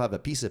might as well have a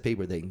piece of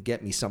paper that can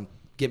get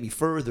me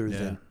further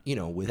than, you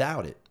know,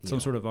 without it.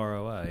 Some sort of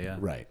ROI, yeah.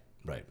 Right.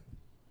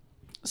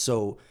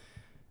 So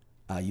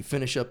you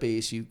finish up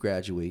ASU,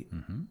 graduate,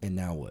 and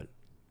now what?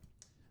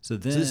 So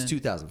this is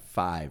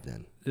 2005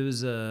 then. It was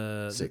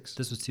Six.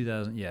 This was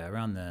 2000, yeah,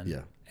 around then.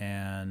 Yeah.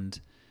 And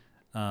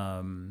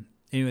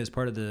anyway, as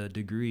part of the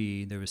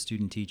degree, there was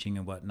student teaching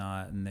and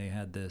whatnot, and they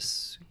had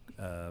this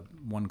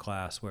one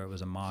class where it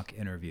was a mock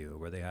interview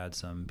where they had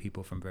some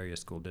people from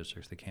various school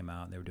districts that came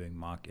out and they were doing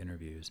mock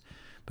interviews.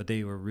 But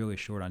they were really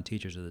short on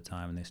teachers at the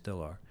time, and they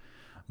still are.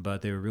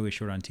 But they were really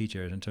short on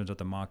teachers, and it turns out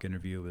the mock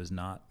interview was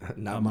not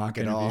a mock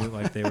at interview. all.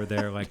 Like they were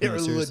there, like They no, were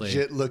seriously.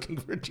 legit looking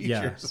for teachers.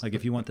 Yeah, like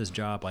if you want this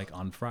job, like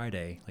on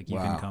Friday, like you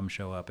Wow. can come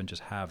show up and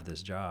just have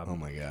this job. Oh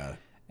my God.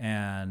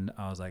 And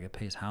I was like, it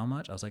pays how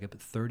much? I was like,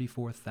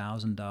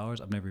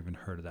 $34,000. I've never even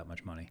heard of that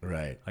much money.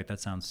 Right. Like that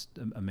sounds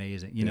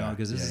amazing, you know?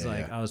 Because this is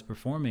like yeah. I was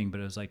performing,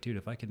 but it was like, dude,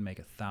 if I could make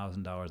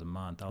 $1,000 a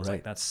month, I was Right.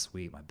 like, that's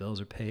sweet. My bills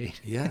are paid.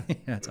 Yeah.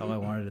 That's all I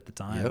wanted at the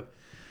time. Yep.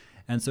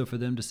 And so for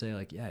them to say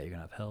like, yeah, you're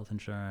gonna have health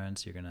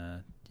insurance, you're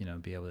gonna, you know,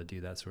 be able to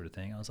do that sort of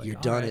thing. I was like, You're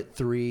all done right. at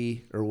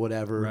 3 or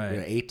whatever. Right.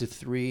 You're 8 to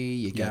 3.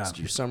 You got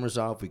your summers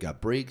off. We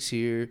got breaks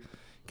here.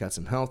 Got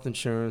some health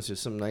insurance. There's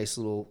some nice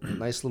little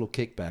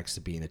kickbacks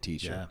to being a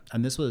teacher. Yeah,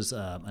 and this was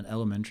an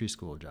elementary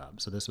school job.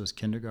 So this was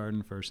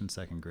kindergarten, 1st and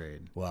 2nd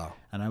grade. Wow.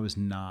 And I was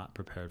not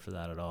prepared for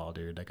that at all,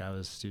 dude. Like I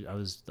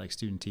was like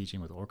student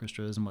teaching with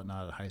orchestras and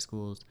whatnot at high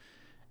schools,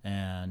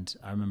 and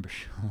I remember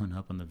showing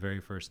up on the very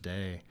first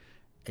day,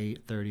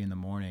 8:30 in the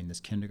morning. This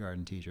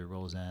kindergarten teacher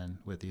rolls in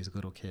with these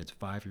little kids,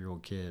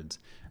 5-year-old kids,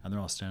 and they're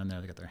all standing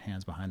there. They got their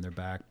hands behind their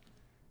back,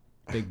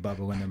 big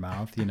bubble in their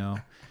mouth, you know.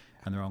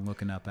 And they're all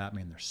looking up at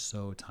me, and they're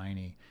so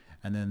tiny.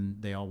 And then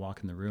they all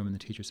walk in the room, and the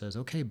teacher says,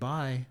 "Okay,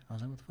 bye." I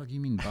was like, "What the fuck do you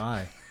mean,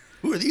 bye?"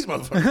 Who are these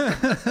motherfuckers?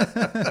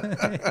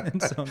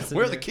 So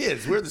Where are the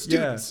kids? Where are the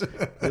students?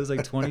 Yeah. It was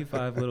like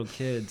 25 little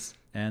kids,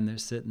 and they're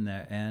sitting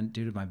there. And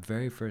dude, my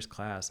very first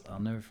class, I'll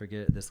never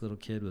forget. This little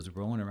kid was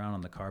rolling around on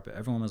the carpet.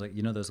 Everyone was like,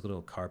 you know, those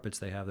little carpets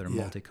they have that are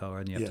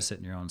multicolored, and you have to sit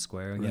in your own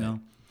square, you know,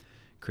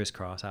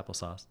 crisscross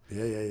applesauce.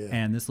 Yeah.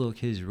 And this little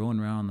kid's rolling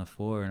around on the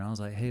floor, and I was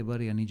like, "Hey,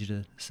 buddy, I need you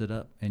to sit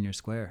up in your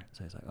square."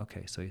 So he's like,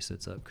 "Okay." So he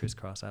sits up,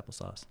 crisscross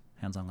applesauce,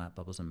 hands on lap,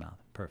 bubbles in mouth,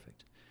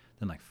 perfect.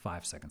 Then like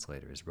 5 seconds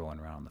later, he's rolling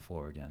around on the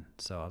floor again.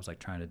 So I was like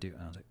trying to do,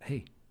 and I was like,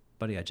 "Hey,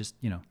 buddy, I just,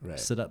 you know,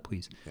 sit up,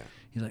 please." Yeah.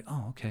 He's like,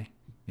 "Oh, okay."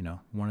 You know,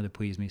 wanted to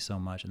please me so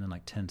much, and then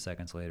like 10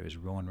 seconds later, he's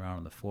rolling around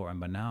on the floor, and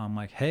by now I'm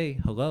like, "Hey,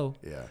 hello."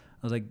 Yeah.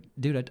 I was like,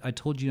 "Dude, I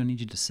told you I need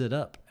you to sit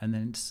up," and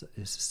then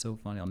it's so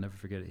funny. I'll never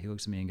forget it. He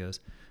looks at me and goes,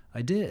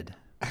 "I did."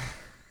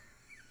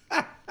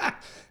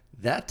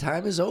 That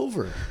time is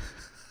over.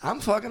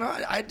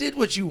 I did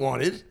what you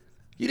wanted.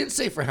 You didn't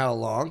say for how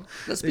long.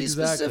 Let's be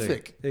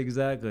specific.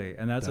 Exactly.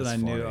 And that's what I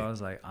That's knew. funny. I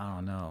was like, I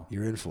don't know.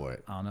 You're in for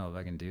it. I don't know if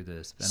I can do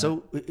this. And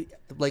So,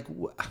 like,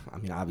 I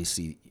mean,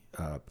 obviously,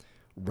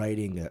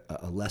 writing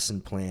a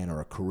lesson plan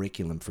or a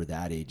curriculum for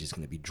that age is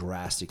going to be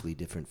drastically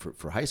different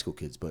for high school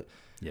kids. But,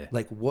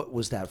 like, what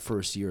was that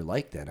first year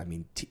like then? I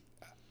mean,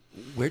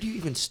 where do you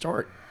even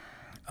start?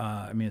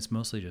 I mean, it's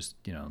mostly just,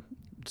 you know,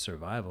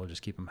 survival,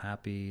 just keep them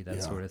happy,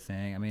 that sort of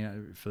thing. I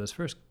mean, for this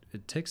first,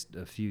 it takes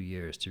a few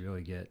years to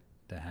really get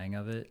the hang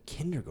of it.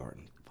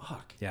 Kindergarten.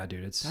 Fuck. Yeah,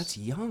 dude, That's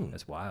young.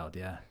 It's wild,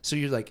 yeah. So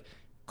you're like,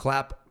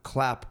 clap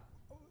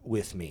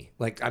with me.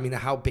 Like, I mean,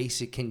 how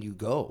basic can you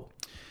go?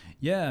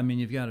 Yeah, I mean,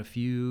 you've got a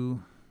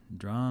few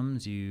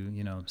drums,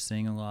 you know,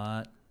 sing a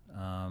lot.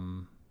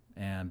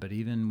 But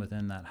even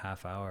within that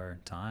half hour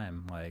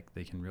time, like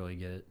they can really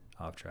get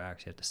off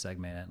tracks. You have to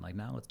segment it. Like,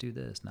 now let's do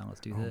this. Now let's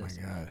do this.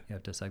 Oh my God. You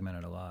have to segment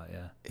it a lot.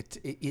 Yeah.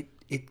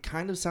 It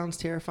kind of sounds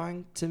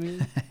terrifying to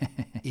me,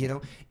 you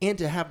know, and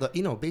to have the,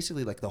 you know,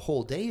 basically like the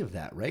whole day of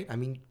that, right? I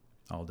mean,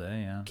 All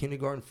day. Yeah.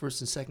 kindergarten,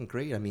 1st and 2nd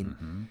grade. I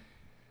mean,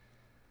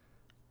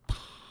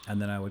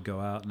 And then I would go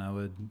out and I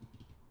would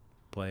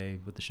play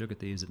with the Sugar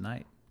Thieves at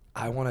night.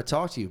 I want to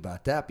talk to you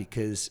about that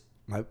because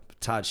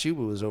Todd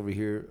Schuba was over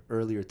here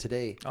earlier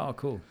today. Oh,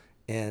 cool.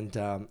 And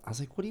I was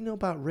like, what do you know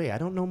about Ray? I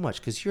don't know much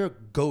because you're a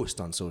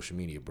ghost on social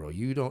media, bro.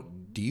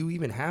 Do you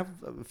even have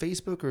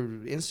Facebook or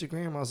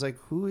Instagram? I was like,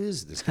 who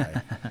is this guy?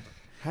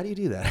 How do you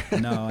do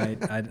that? No,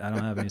 I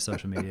don't have any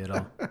social media at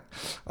all.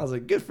 I was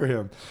like, good for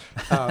him.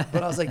 But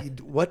I was like,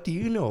 what do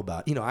you know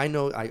about?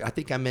 I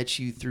think I met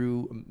you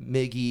through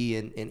Miggy.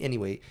 And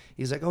anyway,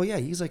 he's like, oh, yeah,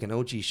 he's like an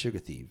OG Sugar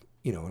Thief.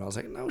 And I was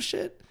like, no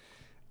shit.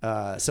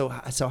 So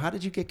how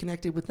did you get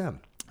connected with them?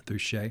 Through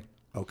Shay.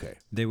 Okay.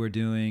 They were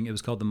doing, it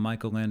was called the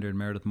Michael Lander and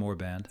Meredith Moore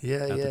Band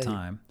at the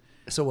time.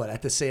 So what,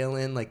 at the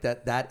Sail-In, like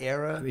that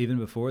era? Even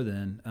before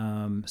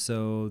then.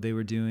 So they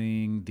were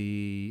doing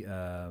the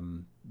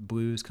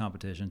blues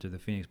competition through the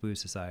Phoenix Blues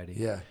Society.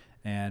 Yeah.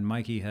 And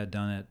Mikey had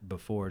done it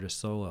before just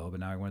solo, but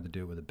now he wanted to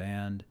do it with a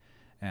band.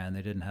 And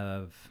they didn't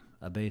have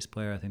a bass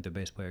player. I think the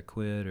bass player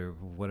quit, or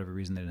for whatever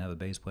reason they didn't have a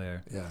bass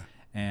player. Yeah.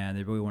 And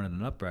they really wanted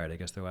an upright. I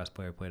guess their last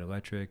player played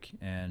electric.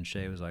 And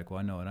Shay was like, well,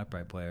 I know an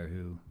upright player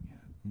who,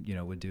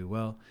 would do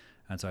well.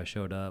 And so I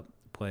showed up,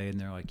 played,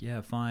 and they're like, yeah,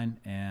 fine.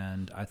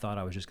 And I thought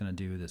I was just going to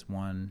do this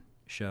one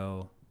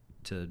show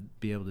to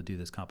be able to do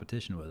this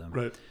competition with them.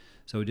 Right.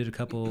 So we did a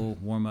couple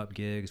warm-up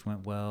gigs,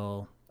 went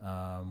well.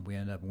 We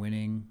ended up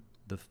winning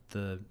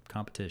the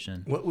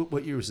competition.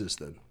 What year was this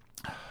then?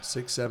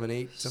 6, 7,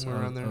 8,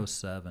 somewhere around there?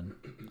 07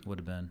 would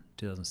have been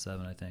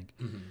 2007, I think.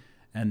 Mm-hmm.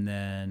 And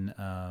then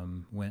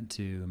went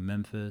to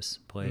Memphis,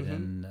 played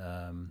in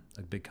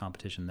a big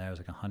competition there. It was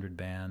like 100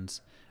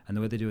 bands. And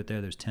the way they do it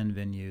there, there's 10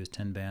 venues,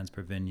 10 bands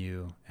per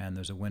venue, and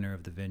there's a winner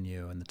of the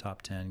venue, and the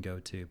top 10 go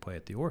to play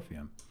at the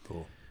Orpheum.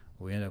 Cool.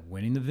 We ended up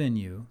winning the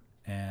venue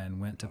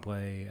and went to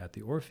play at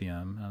the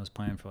Orpheum. And I was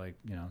playing for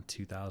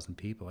 2,000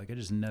 people. Like, I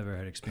just never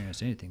had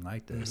experienced anything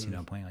like this,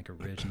 playing like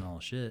original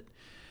shit.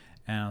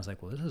 And I was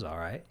like, well, this is all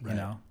right,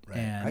 Right.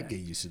 And I'd get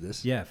used to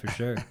this. yeah, for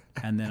sure.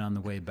 And then on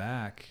the way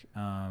back,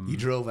 You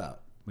drove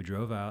out. we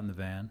drove out in the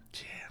van.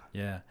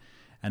 Yeah. Yeah.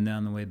 And then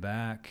on the way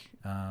back,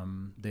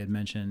 they had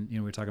mentioned, we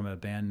were talking about a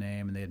band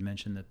name, and they had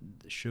mentioned that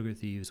Sugar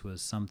Thieves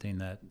was something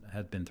that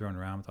had been thrown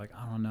around with, like,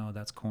 I don't know,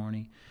 that's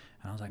corny.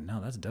 And I was like, no,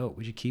 that's dope.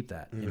 We should keep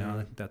that.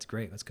 That's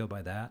great. Let's go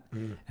by that.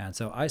 And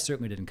so I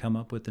certainly didn't come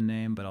up with the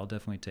name, but I'll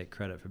definitely take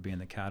credit for being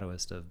the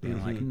catalyst of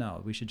being like,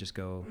 no, we should just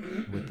go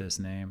with this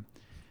name.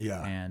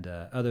 Yeah. And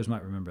others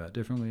might remember that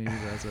differently.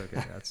 That's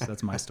okay.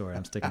 That's my story.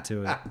 I'm sticking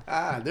to it.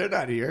 They're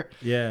not here.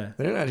 Yeah.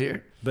 They're not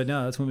here. But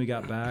no, that's when we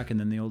got back, and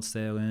then the old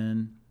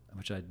Sail-In,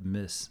 which I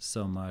miss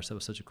so much. That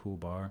was such a cool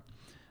bar.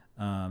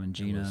 And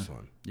Gina. It was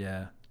fun.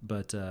 Yeah.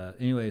 But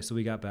anyway, so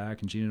we got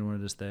back, and Gina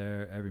wanted us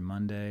there every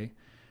Monday.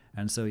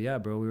 And so, yeah,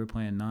 bro, we were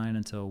playing 9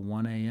 until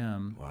 1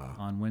 a.m. Wow.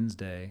 on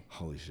Wednesday.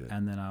 Holy shit.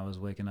 And then I was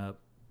waking up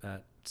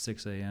at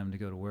 6 a.m. to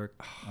go to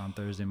work on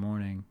Thursday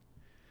morning.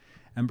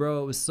 And,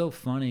 bro, it was so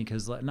funny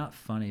because, not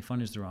funny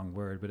is the wrong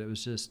word, but it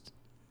was just,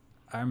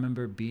 I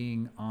remember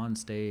being on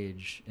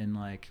stage in,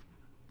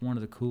 one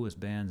of the coolest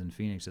bands in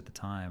Phoenix at the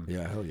time.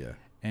 Yeah, hell yeah.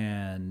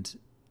 And,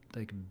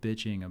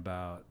 bitching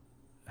about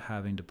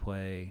having to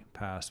play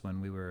past when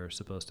we were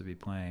supposed to be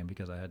playing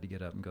because I had to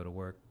get up and go to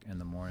work in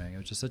the morning. It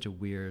was just such a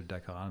weird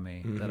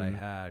dichotomy that I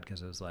had,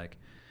 because it was like,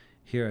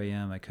 here I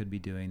am, I could be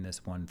doing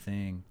this one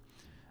thing,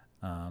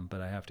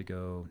 but I have to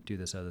go do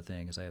this other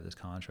thing because I have this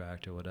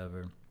contract or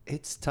whatever.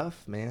 It's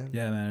tough, man.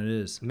 Yeah, man, it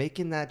is.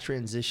 Making that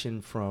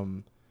transition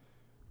from,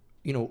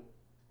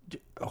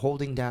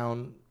 holding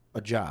down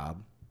a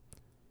job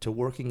to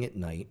working at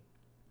night,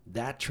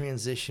 that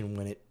transition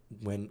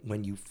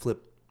when you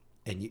flip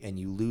and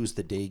you lose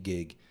the day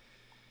gig,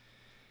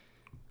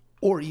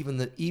 or even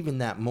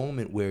that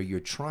moment where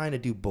you're trying to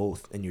do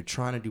both and you're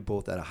trying to do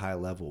both at a high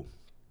level,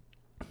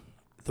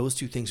 those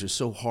two things are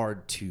so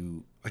hard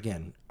to,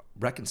 again,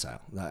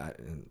 reconcile.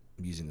 I'm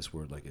using this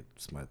word like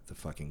it's the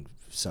fucking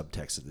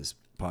subtext of this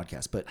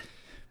podcast, but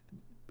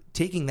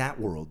taking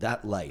that world,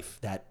 that life,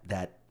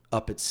 that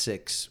up at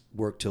 6,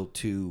 work till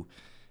 2,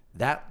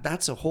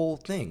 that's a whole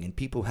thing, and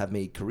people have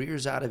made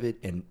careers out of it,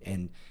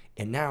 and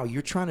now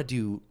you're trying to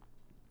do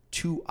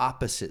two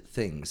opposite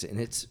things, and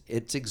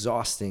it's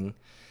exhausting,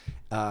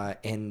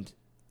 and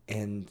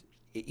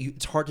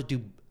it's hard to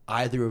do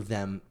either of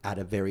them at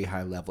a very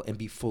high level and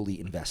be fully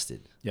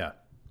invested. Yeah.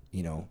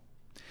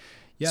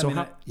 Yeah. So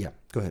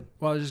go ahead.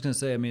 Well, I was just gonna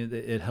say,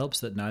 it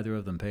helps that neither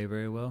of them pay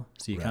very well,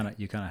 so you Right.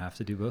 kind of have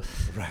to do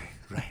both.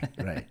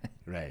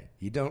 Right.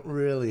 You don't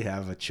really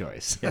have a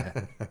choice.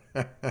 Yeah.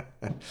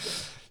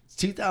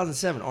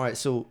 2007. All right.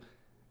 So,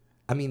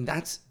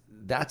 that's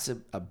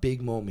a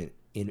big moment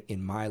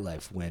in my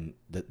life when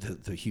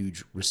the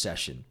huge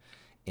recession,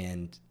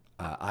 and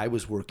I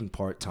was working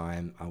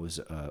part-time. I was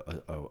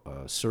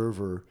a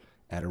server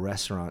at a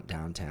restaurant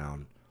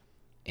downtown,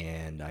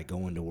 and I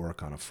go into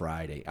work on a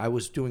Friday. I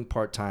was doing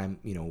part-time,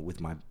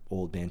 with my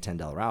old band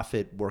 $10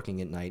 Outfit,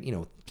 working at night,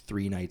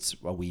 3 nights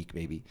a week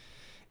maybe,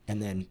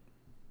 and then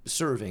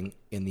serving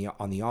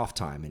on the off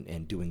time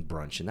and doing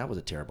brunch. And that was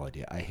a terrible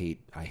idea. I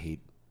hate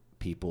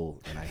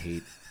people, and I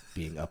hate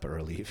being up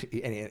early,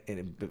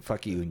 and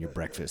fuck you and your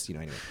breakfast,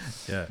 anyway.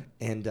 Yeah.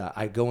 And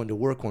I go into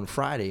work one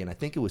Friday, and I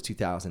think it was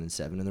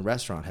 2007, and the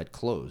restaurant had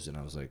closed, and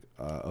I was like,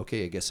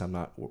 okay, I guess I'm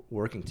not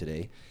working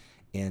today.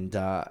 And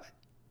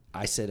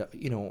I said,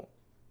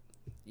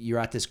 you're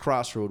at this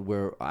crossroad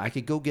where I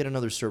could go get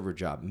another server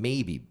job,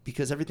 maybe,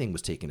 because everything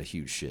was taking a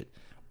huge shit,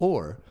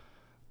 or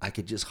I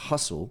could just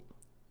hustle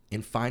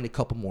and find a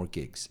couple more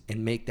gigs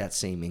and make that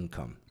same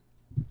income.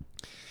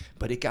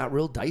 But it got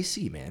real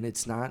dicey, man.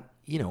 It's not,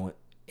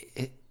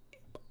 it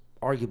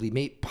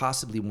arguably,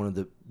 possibly one of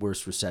the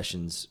worst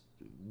recessions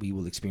we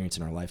will experience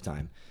in our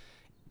lifetime,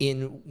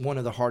 in one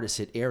of the hardest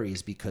hit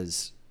areas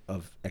because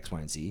of X, Y,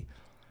 and Z,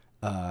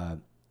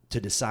 to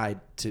decide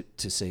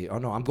to say, oh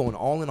no, I'm going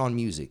all in on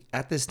music.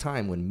 At this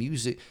time when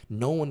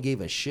no one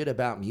gave a shit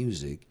about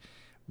music,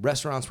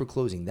 restaurants were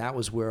closing. That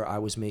was where I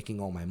was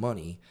making all my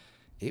money.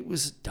 It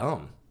was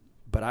dumb,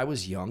 but I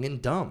was young and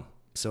dumb.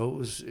 So it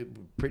was a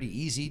pretty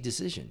easy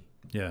decision.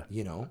 Yeah.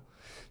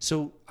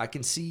 So I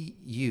can see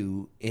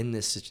you in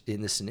this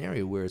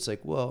scenario where it's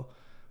like, well,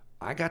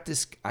 I got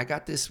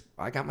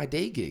my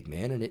day gig,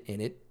 man, and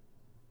it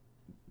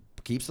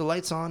keeps the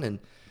lights on,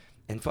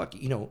 and fuck,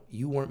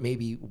 you weren't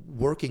maybe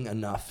working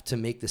enough to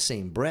make the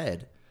same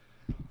bread,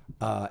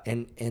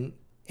 and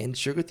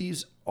Sugar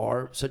Thieves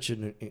are such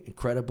an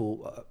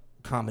incredible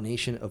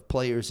combination of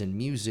players and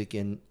music,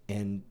 and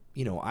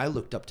I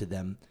looked up to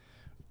them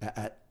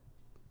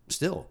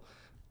still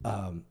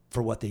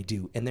for what they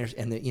do, and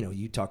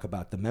you talk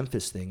about the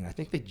Memphis thing. I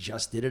think they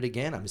just did it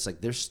again. I'm just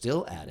like, they're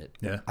still at it.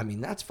 Yeah. I mean,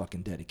 that's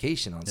fucking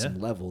dedication on some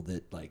level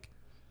that, like,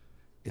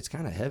 it's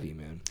kind of heavy,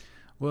 man.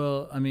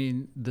 Well, I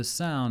mean, the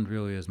sound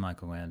really is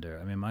Michael Lander.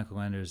 I mean, Michael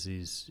Lander's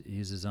he's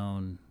his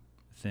own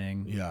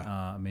thing. Yeah.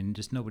 I mean,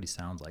 just nobody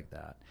sounds like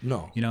that.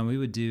 No. We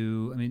would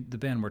do. I mean, the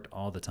band worked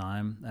all the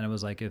time, and it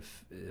was like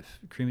if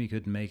Creamy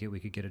couldn't make it, we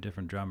could get a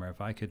different drummer.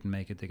 If I couldn't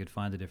make it, they could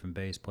find a different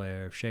bass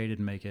player. If Shay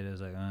didn't make it, it was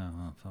like, oh,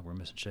 well, fuck, we're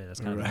missing Shay. That's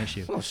kind of an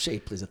issue. Well, Shay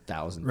plays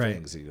 1,000 Right.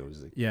 things. It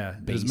was like Yeah,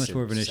 it was much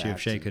more of an issue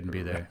if Shay couldn't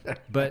be there.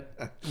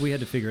 But we had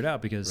to figure it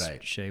out because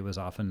Right. Shay was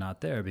often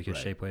not there because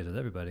Right. Shay plays with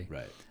everybody.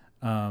 Right.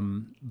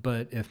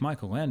 But if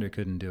Michael Lander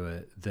couldn't do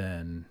it,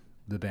 then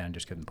the band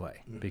just couldn't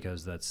play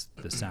because the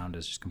sound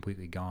is just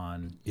completely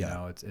gone.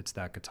 Yeah. It's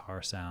that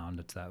guitar sound,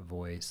 it's that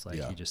voice. Like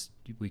Yeah.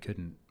 we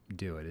couldn't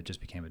do it. It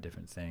just became a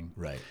different thing.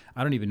 Right.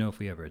 I don't even know if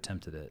we ever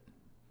attempted it.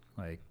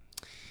 Like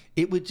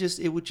It would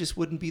just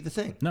wouldn't be the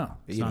thing. no,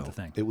 it's not the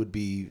thing. It would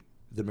be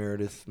the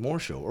Meredith Moore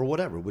show or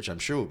whatever, which I'm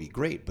sure would be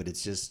great. But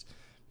it's just,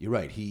 you're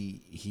right.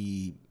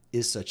 He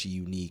is such a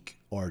unique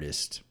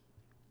artist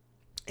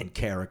and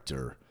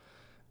character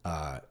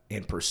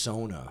and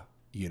persona.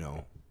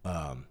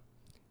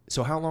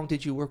 So how long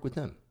did you work with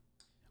them?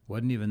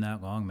 Wasn't even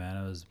that long, man.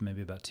 It was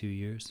maybe about 2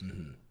 years.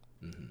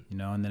 Mm-hmm.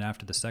 Mm-hmm. And then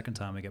after the second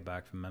time we got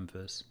back from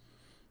Memphis,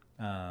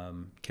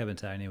 Kevin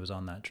Tagney was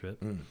on that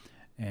trip.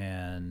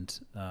 And,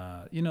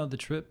 the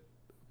trip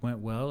went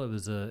well. It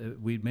was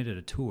we made it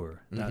a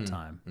tour that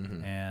time.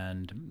 Mm-hmm.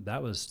 And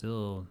that was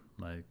still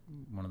like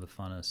one of the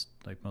funnest,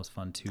 like most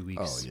fun 2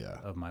 weeks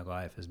of my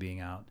life is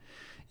being out,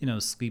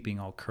 sleeping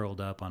all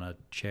curled up on a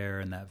chair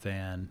in that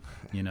van,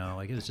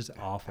 like it was just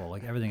awful.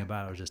 Like everything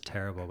about it was just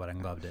terrible, but I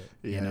loved it.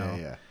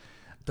 Yeah.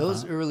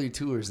 Those early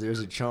tours, there's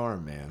a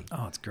charm, man.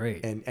 Oh, it's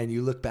great. And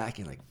you look back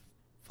and like,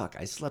 fuck,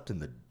 I slept in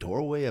the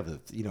doorway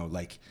of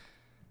like,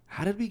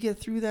 how did we get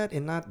through that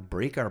and not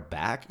break our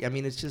back? I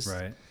mean, it's just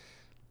right.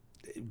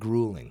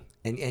 grueling.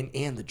 And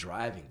the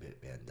driving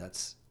bit, man,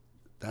 that's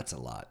a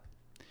lot.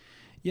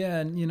 Yeah,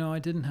 and I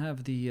didn't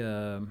have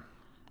the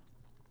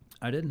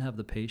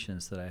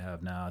patience that I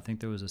have now. I think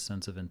there was a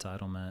sense of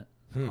entitlement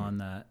on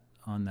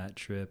that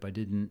trip.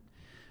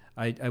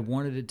 I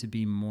wanted it to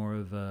be more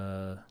of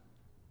a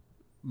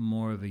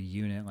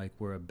unit, like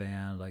we're a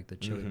band, like the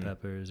Chili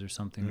Peppers or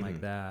something like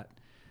that.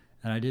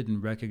 And I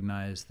didn't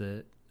recognize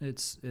that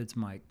it's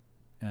Mike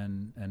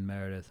and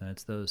Meredith, and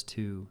it's those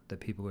two that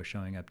people were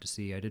showing up to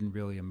see. I didn't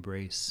really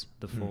embrace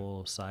the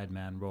full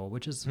sideman role,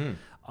 which is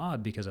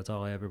odd because that's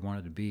all I ever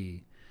wanted to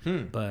be.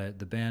 But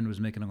the band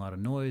was making a lot of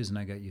noise, and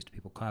I got used to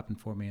people clapping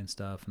for me and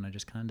stuff, and I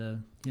just kind of,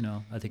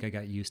 I think I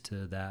got used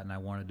to that, and I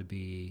wanted to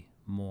be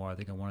more. I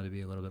think I wanted to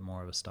be a little bit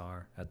more of a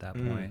star at that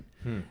point.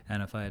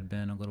 And if I had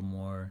been a little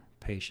more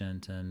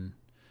patient and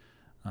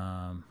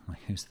I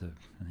think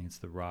it's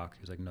The Rock,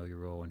 who's like, know your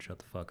role and shut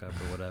the fuck up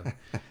or whatever.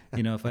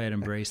 If I had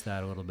embraced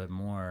that a little bit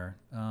more,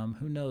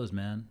 who knows,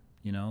 man?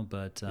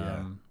 But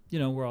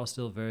we're all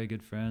still very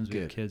good friends. We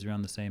have kids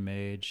around the same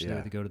age.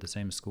 Yeah. They go to the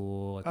same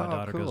school. Like my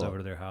daughter goes over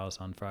to their house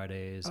on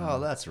Fridays. Oh,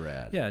 that's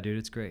rad. Yeah, dude,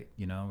 it's great.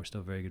 We're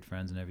still very good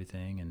friends and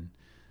everything. And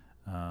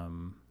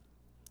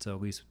so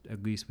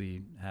at least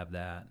we have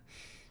that.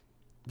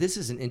 This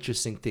is an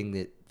interesting thing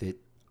that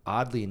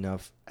oddly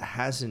enough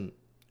hasn't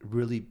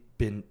really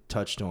been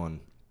touched on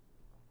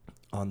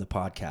the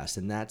podcast,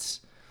 and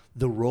that's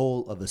the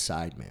role of a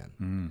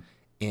sideman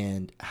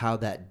and how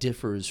that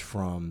differs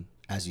from,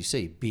 as you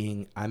say,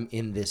 I'm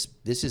in this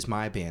is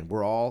my band.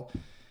 We're all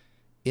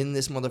in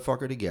this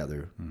motherfucker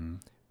together,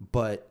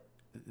 but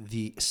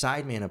the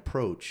sideman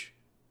approach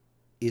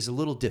is a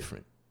little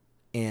different.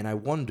 And I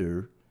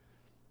wonder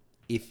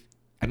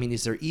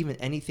is there even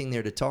anything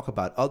there to talk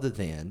about other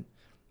than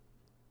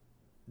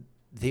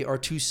they are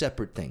two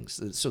separate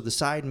things? So the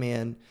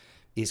sideman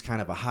is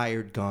kind of a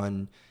hired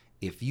gun.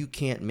 If you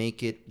can't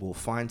make it, we'll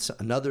find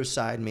another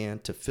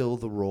sideman to fill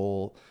the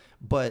role.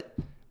 But,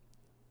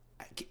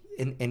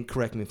 and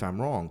correct me if I'm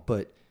wrong,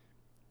 but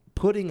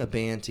putting a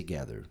band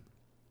together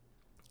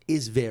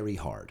is very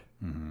hard.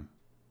 Mm-hmm.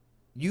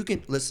 You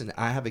can listen.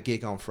 I have a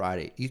gig on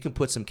Friday. You can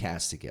put some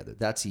cast together.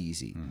 That's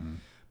easy. Mm-hmm.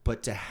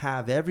 But to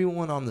have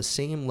everyone on the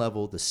same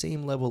level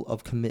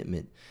of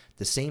commitment,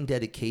 the same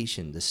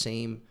dedication, the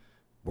same,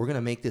 we're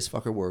gonna make this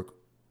fucker work,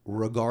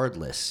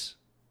 regardless.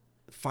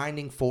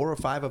 Finding 4 or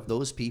 5 of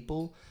those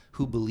people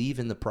who believe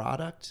in the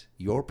product,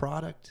 your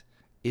product,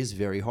 is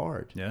very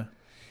hard. Yeah.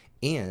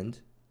 And,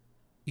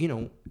 you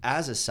know,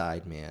 as a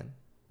sideman,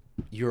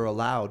 you're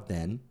allowed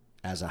then,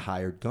 as a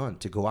hired gun,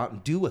 to go out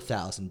and do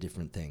 1,000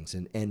 different things.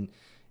 And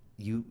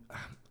you,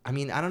 I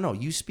mean, I don't know.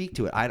 You speak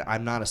to it.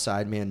 I'm not a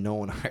sideman. No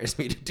one hires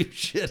me to do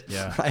shit.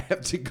 Yeah. I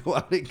have to go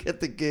out and get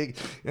the gig,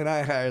 and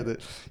I hire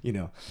the, you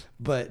know.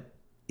 But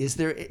is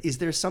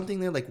there something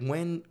there? Like,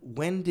 when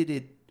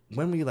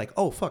were you like,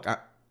 oh, fuck,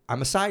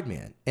 I'm a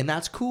sideman. And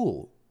that's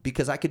cool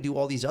because I could do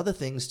all these other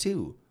things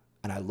too.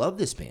 And I love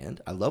this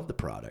band. I love the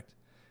product.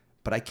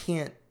 But I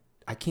can't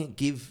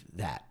give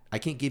that. I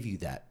can't give you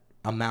that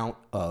amount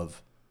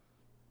of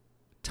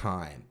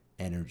time,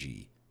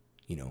 energy,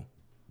 you know.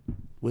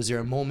 Was there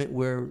a moment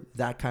where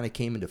that kind of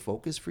came into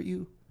focus for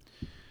you?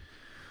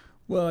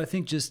 Well, I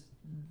think just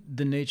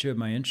the nature of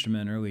my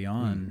instrument early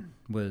on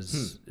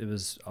was it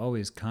was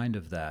always kind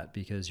of that,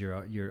 because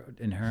you're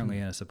inherently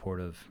in a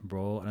supportive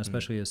role, and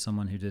especially as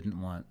someone who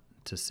didn't want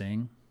to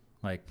sing,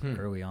 like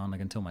early on,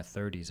 like until my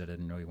 30s, I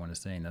didn't really want to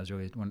sing. That was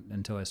really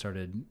until I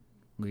started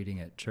leading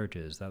at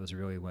churches. That was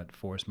really what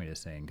forced me to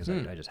sing, because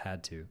I just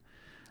had to.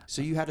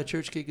 So you had a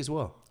church gig as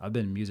well? I've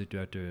been music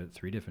director at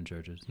 3 different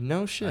churches.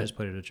 No shit. I just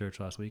played at a church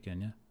last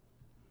weekend. Yeah.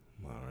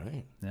 All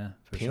right. Yeah.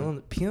 For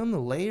sure. Peeling the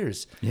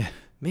layers. Yeah.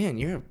 Man,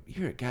 you're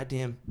a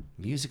goddamn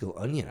musical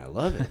onion. I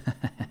love it.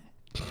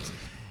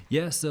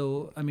 Yeah.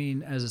 So I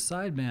mean, as a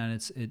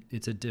sideman,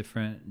 it's a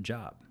different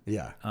job.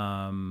 Yeah.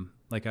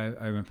 Like I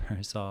remember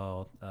I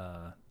saw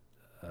a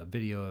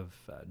video of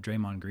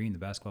Draymond Green, the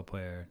basketball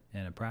player,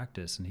 in a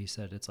practice, and he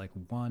said it's like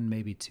 1,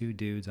 maybe 2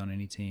 dudes on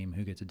any team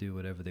who get to do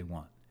whatever they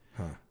want.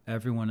 Huh.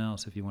 Everyone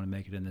else, if you want to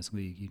make it in this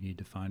league, you need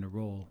to find a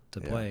role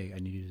to play,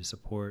 and you need to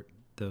support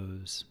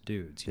those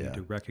dudes. You need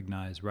to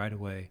recognize right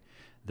away,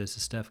 this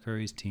is Steph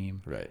Curry's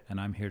team, Right. and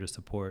I'm here to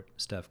support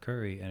Steph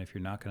Curry. And if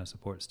you're not going to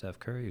support Steph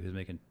Curry, who's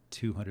making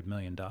 $200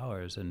 million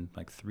in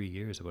like 3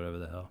 years or whatever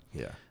the hell,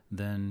 Yeah.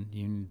 then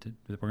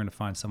we're going to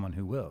find someone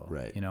who will.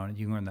 Right. You know, and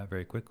you learn that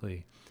very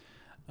quickly.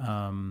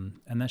 And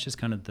that's just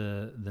kind of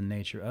the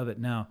nature of it.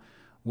 Now,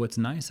 what's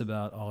nice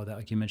about all of that,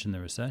 like you mentioned the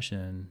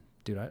recession,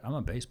 dude, I'm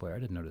a bass player. I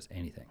didn't notice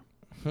anything.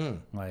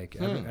 Like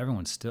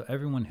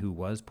everyone who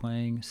was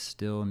playing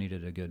still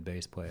needed a good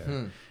bass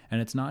player.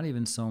 And it's not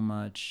even so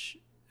much,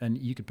 and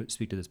you could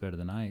speak to this better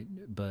than I,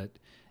 but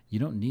you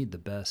don't need the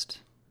best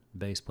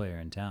bass player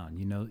in town.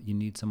 You know, you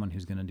need someone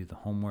who's going to do the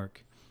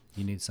homework.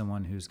 You need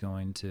someone who's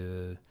going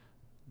to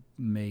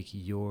make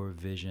your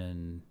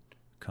vision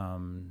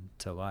come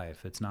to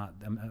life. It's not,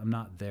 I'm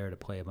not there to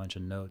play a bunch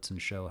of notes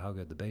and show how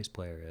good the bass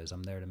player is.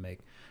 I'm there to make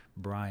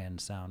Brian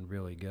sound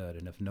really good.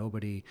 And if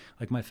nobody,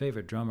 like my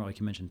favorite drummer, like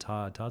you mentioned,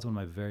 Todd's one of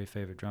my very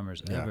favorite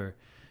drummers ever,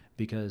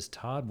 because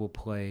Todd will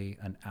play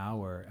an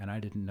hour and I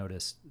didn't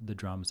notice the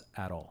drums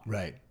at all.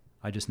 Right.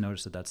 I just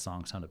noticed that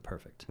sound sounded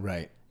perfect.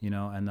 Right. You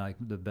know, and like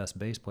the best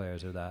bass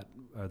players are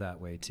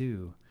that way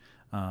too.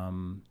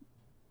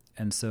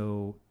 And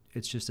so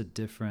it's just a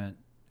different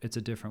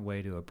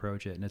way to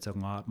approach it. And it's a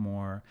lot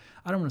more,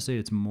 I don't want to say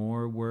it's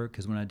more work,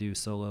 because when I do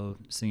solo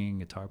singing,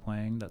 guitar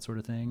playing, that sort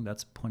of thing,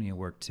 that's plenty of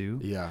work too.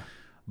 Yeah.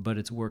 But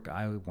it's work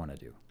I want to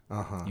do.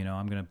 Uh-huh. You know,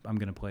 I'm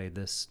going to play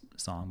this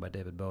song by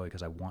David Bowie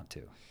because I want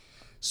to.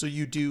 So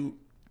you do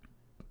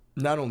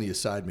not only a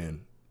sideman,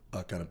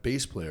 kind of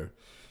bass player,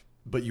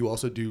 but you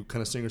also do kind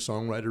of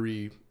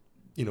singer-songwritery,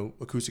 you know,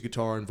 acoustic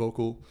guitar and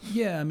vocal.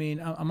 Yeah, I mean,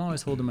 I'm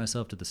always holding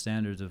myself to the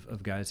standards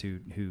of guys who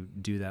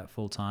do that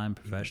full time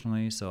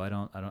professionally. So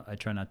I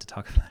try not to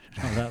talk about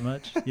it all that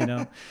much. You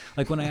know,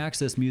 like when I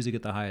access music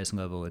at the highest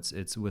level,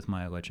 it's with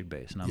my electric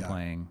bass, and I'm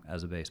playing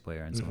as a bass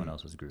player in someone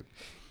else's group.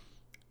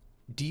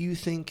 Do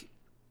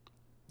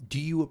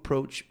you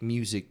approach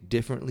music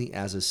differently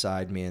as a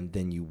sideman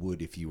than you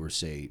would if you were,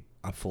 say,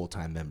 a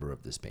full-time member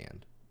of this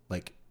band?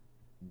 Like,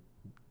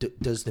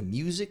 does the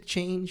music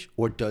change,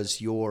 or does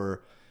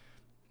your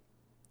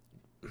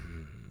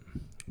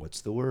what's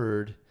the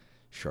word?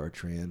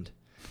 Chartrand.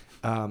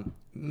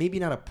 Maybe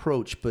not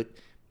approach, but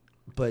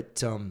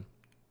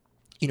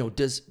you know,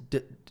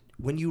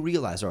 when you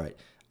realize, all right,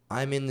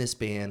 I'm in this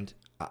band,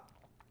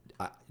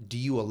 do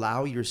you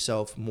allow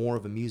yourself more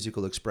of a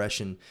musical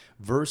expression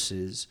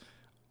versus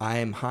I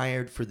am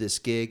hired for this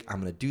gig, I'm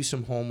going to do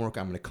some homework,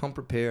 I'm going to come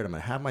prepared, I'm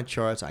going to have my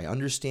charts, I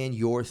understand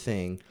your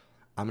thing,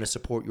 I'm going to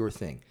support your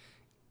thing.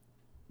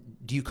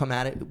 Do you come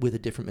at it with a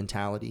different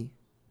mentality?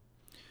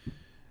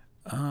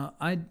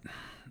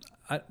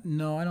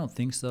 No, I don't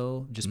think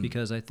so. Just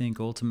because I think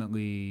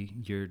ultimately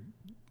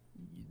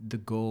the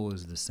goal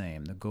is the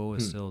same. The goal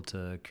is still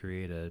to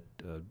create a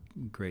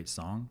great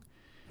song,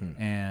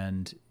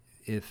 and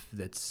if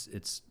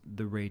it's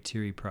the Ray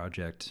Thiry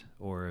project,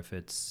 or if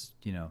it's,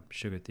 you know,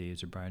 Sugar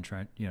Thieves or Brian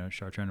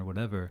Chartrand or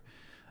whatever,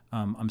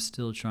 I'm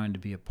still trying to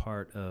be a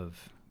part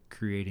of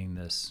creating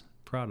this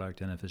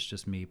product. And if it's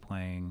just me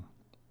playing,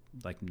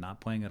 like not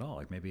playing at all,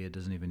 like maybe it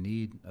doesn't even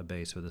need a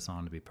bass for the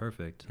song to be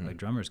perfect. Like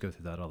drummers go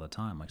through that all the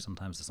time. Like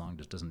sometimes the song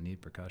just doesn't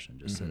need percussion,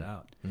 just sit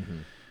out.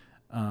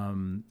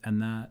 And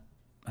that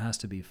has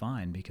to be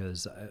fine,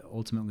 because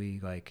ultimately,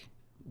 like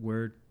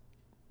we're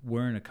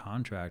in a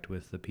contract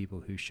with the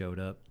people who showed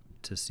up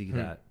to see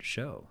that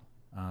show.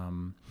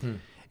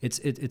 It's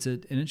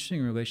an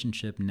interesting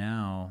relationship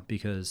now,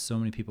 because so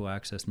many people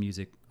access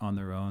music on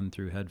their own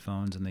through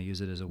headphones, and they use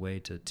it as a way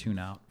to tune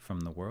out from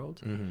the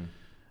world.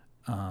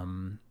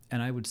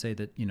 And I would say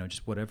that,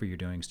 just whatever you're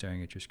doing,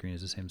 staring at your screen,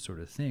 is the same sort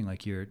of thing.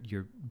 Like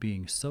you're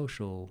being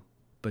social,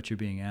 but you're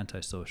being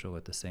antisocial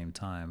at the same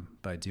time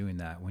by doing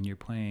that. When you're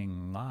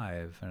playing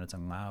live and it's a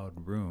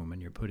loud room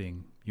and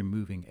you're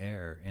moving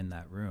air in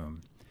that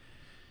room,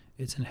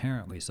 it's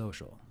inherently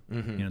social.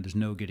 There's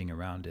no getting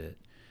around it.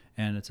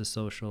 And it's a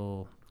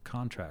social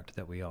contract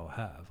that we all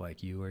have.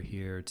 Like, you are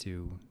here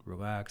to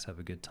relax, have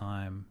a good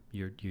time.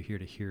 You're here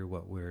to hear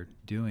what we're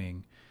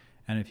doing.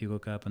 And if you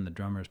look up and the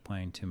drummer's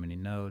playing too many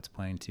notes,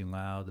 playing too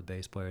loud, the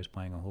bass player's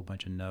playing a whole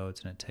bunch of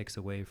notes, and it takes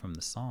away from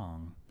the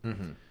song,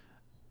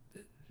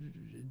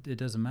 it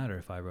doesn't matter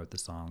if I wrote the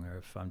song or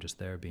if I'm just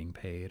there being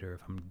paid or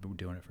if I'm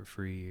doing it for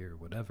free or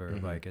whatever.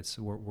 Like,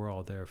 we're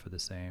all there for the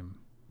same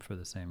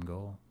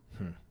goal.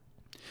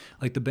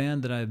 Like, the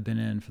band that I've been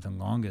in for the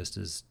longest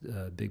is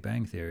Big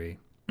Bang Theory,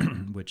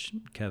 which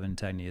Kevin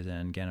Tagney is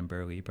in. Gannon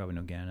Burley, you probably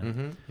know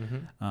Gannon.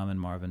 And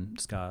Marvin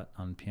Scott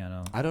on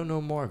piano. I don't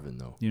know Marvin,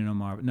 though. You know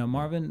Marvin? No,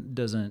 Marvin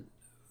doesn't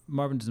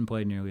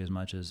play nearly as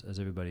much as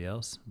everybody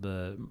else,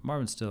 but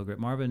Marvin's still great.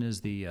 Marvin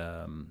is the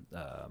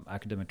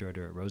academic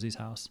director at Rosie's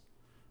House.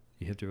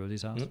 You hip to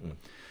Rosie's House?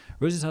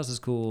 Rosie's House is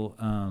cool.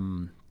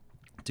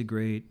 It's a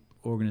great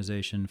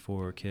organization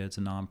for kids,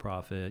 a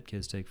nonprofit.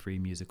 Kids take free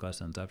music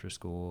lessons after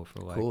school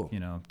for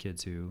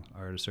kids who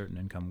are at a certain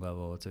income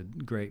level. It's a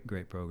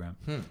great program.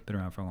 Been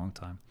around for a long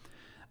time.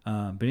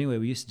 But anyway,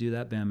 we used to do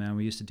that band, man.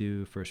 We used to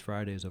do First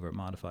Fridays over at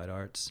Modified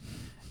Arts,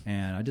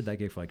 and I did that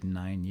gig for like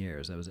 9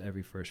 years. That was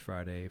every First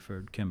Friday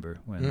for Kimber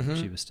when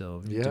she was still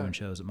doing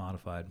shows at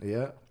Modified.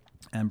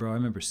 And bro, I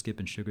remember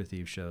skipping Sugar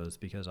Thief shows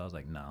because I was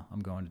like, no,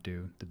 I'm going to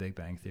do the Big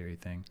Bang Theory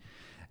thing.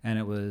 And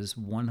it was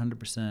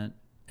 100%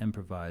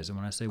 improvised. And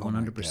when I say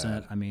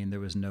 100%, I mean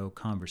there was no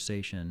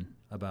conversation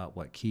about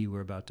what key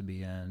we're about to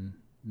be in.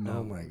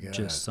 No,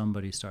 just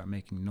somebody start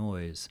making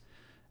noise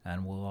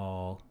and we'll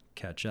all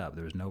catch up.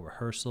 There was no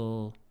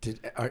rehearsal.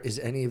 Is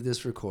any of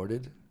this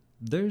recorded?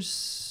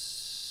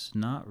 There's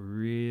not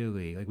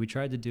really. Like, we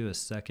tried to do a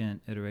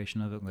second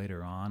iteration of it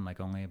later on, like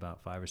only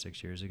about 5 or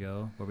 6 years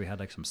ago, where we had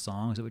like some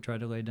songs that we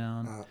tried to lay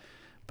down,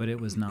 but it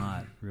was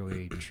not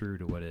really true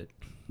to what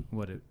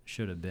it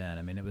should have been.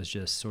 I mean, it was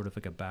just sort of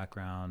like a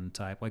background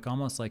type, like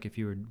almost like if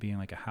you were being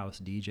like a house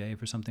DJ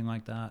for something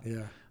like that.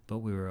 But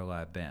we were a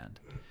live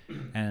band,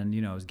 and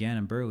it was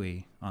Gannon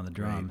Burley on the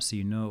drums, so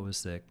it was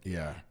sick.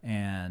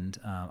 And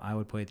I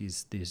would play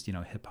these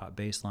hip hop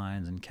bass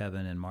lines, and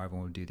Kevin and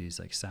Marvin would do these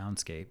like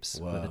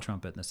soundscapes with the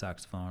trumpet and the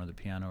saxophone or the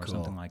piano or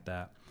something like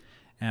that.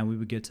 And we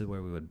would get to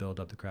where we would build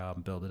up the crowd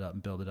and build it up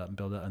and build it up and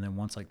build it up, and then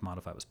once like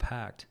Modified was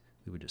packed,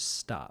 we would just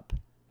stop,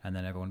 and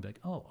then everyone would be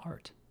like, "Oh,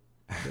 art,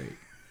 great."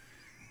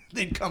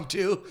 They'd come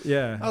too.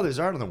 Oh, there's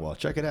art on the wall.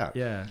 Check it out.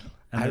 And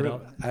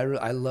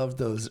I love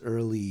those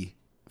early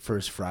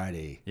First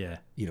Friday.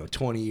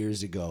 20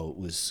 years ago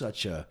was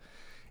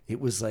it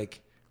was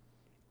like,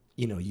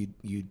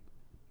 you'd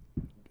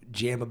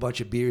jam a bunch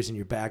of beers in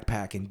your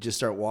backpack and just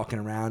start walking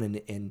around,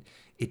 and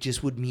it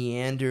just would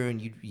meander, and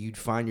you'd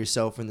find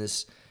yourself in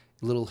this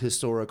little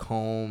historic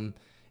home,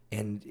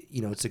 and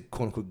it's a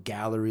quote unquote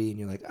gallery, and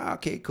you're like,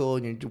 okay, cool,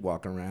 and you're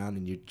walking around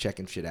and you're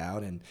checking shit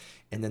out, and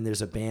then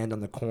there's a band on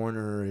the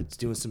corner, it's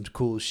doing some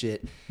cool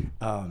shit.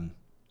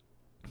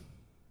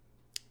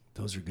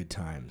 Those are good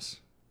times.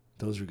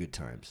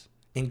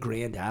 And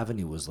Grand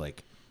Avenue was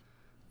like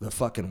the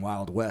fucking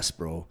Wild West,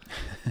 bro.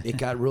 It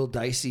got real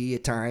dicey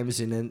at times,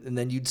 and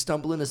then you'd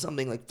stumble into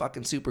something like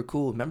fucking super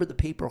cool. Remember the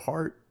Paper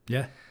Heart?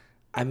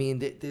 I mean,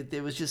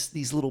 there was just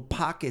these little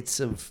pockets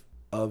of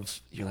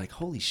you're like,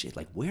 holy shit,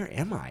 like, where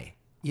am I?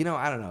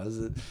 I don't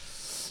know.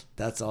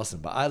 That's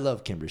awesome. But I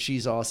love Kimber.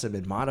 She's awesome.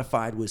 And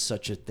Modified was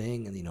such a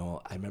thing. And,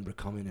 I remember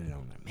coming in and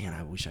I'm like, man,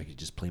 I wish I could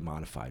just play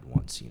Modified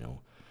once,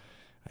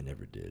 I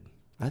never did.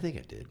 I think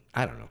I did.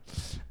 I don't know.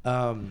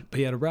 But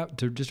yeah, to wrap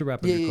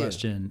up your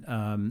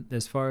question,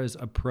 as far as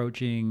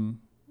approaching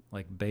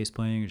like bass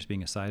playing or just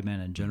being a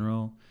sideman in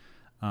general,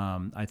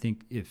 I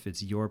think if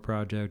it's your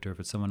project or if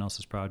it's someone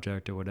else's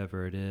project or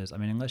whatever it is, I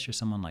mean, unless you're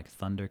someone like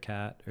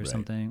Thundercat or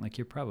something, like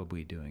you're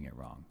probably doing it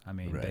wrong. I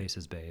mean, bass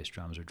is bass,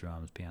 drums are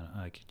drums, piano,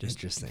 like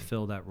just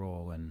fill that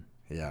role and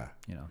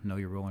know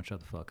your role and shut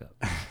the fuck up.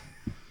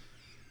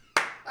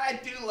 I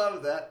do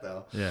love that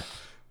though.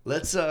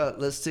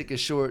 Let's take a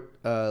short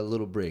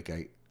little break,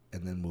 and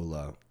then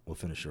we'll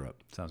finish her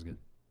up. Sounds good.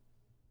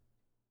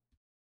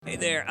 Hey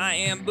there, I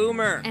am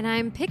Boomer. And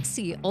I'm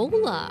Pixie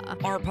Ola.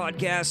 Our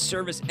podcast,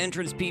 Service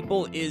Entrance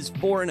People, is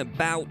for and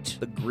about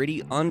the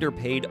gritty,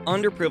 underpaid,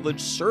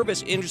 underprivileged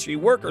service industry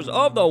workers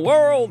of the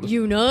world.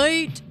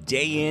 Unite!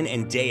 Day in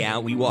and day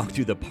out, we walk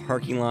through the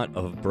parking lot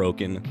of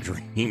broken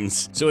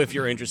dreams. So if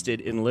you're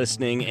interested in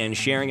listening and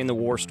sharing in the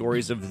war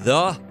stories of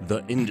the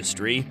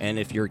industry, and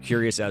if you're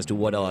curious as to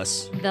what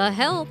us The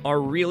help. are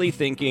really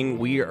thinking,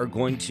 we are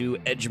going to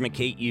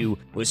educate you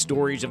with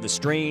stories of the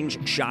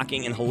strange,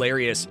 shocking, and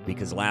hilarious,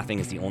 because laughing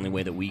is the only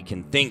way that we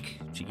can think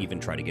to even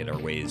try to get our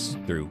ways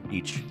through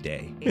each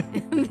day.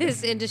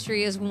 This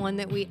industry is one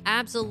that we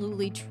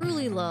absolutely,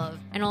 truly love.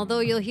 And although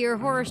you'll hear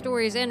horror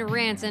stories and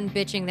rants and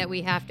bitching that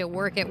we have to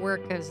work at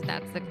work because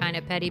that's the kind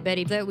of petty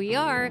Betty that we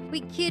are,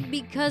 we kid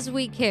because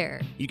we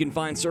care. You can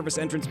find Service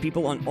Entrance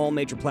People on all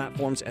major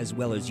platforms as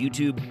well as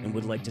YouTube, and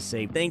would like to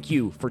say thank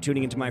you for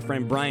tuning into my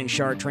friend Brian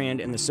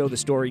Chartrand and the So the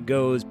Story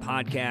Goes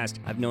podcast.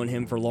 I've known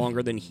him for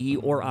longer than he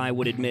or I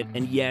would admit,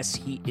 and yes,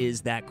 he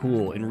is that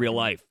cool in real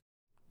life.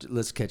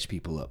 Let's catch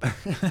people up.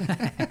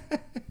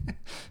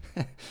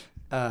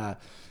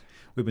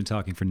 We've been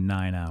talking for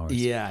 9 hours.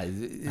 Yeah,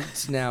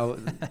 it's now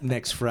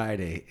next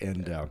Friday,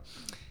 and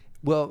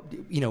well,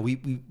 you know,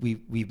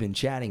 we've been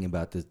chatting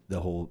about the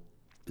whole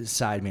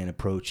sideman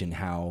approach and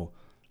how,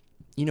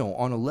 you know,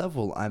 on a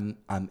level, I'm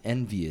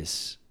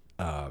envious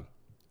of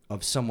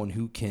someone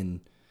who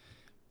can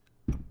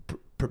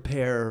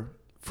prepare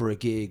for a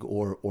gig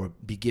or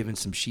be given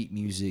some sheet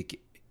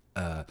music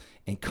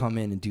and come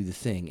in and do the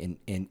thing,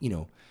 and you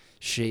know,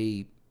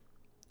 Shay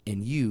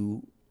and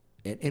you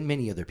and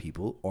many other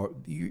people are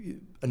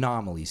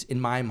anomalies in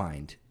my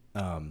mind,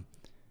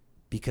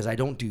 because I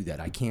don't do that.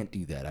 I can't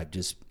do that.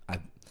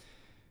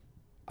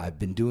 I've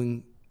been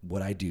doing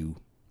what I do,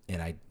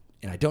 and I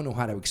don't know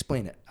how to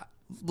explain it.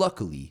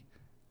 Luckily,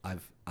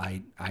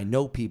 I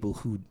know people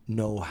who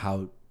know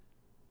how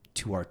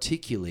to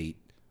articulate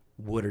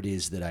what it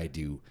is that I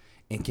do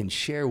and can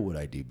share what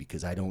I do,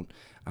 because I'm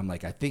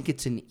like, I think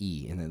it's an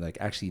E, and they're like,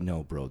 actually,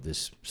 no, bro,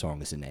 this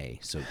song is an A,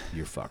 so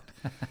you're fucked.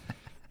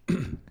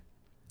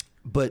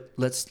 But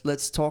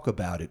let's talk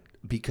about it,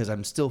 because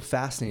I'm still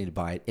fascinated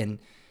by it,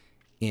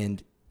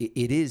 and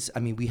it is. I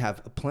mean, we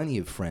have plenty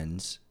of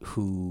friends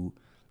who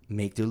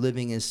make their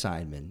living as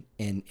sidemen,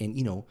 and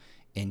you know,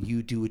 and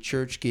you do a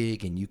church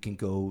gig, and you can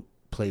go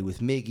play with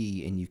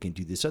Miggy, and you can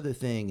do this other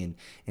thing,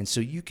 and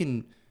so you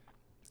can,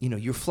 you know,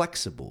 you're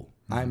flexible.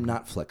 Mm-hmm. I'm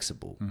not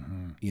flexible,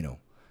 you know.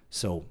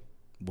 So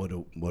what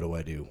do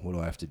I do? What do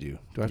I have to do?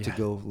 Do I have to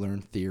go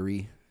learn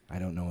Thiry? I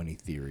don't know any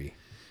Thiry.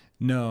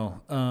 No.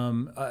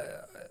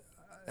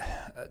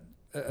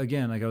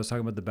 Again, like I was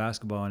talking about the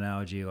basketball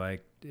analogy,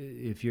 like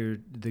if you're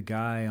the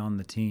guy on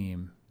the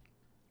team,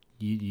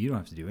 you don't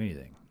have to do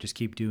anything. Just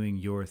keep doing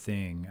your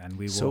thing, and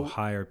we will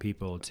hire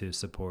people to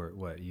support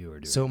what you are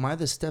doing. So am I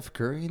the Steph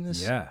Curry in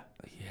this? Yeah.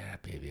 Yeah,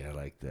 baby, I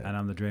like that. And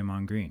I'm the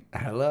Draymond Green.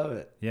 I love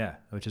it. Yeah,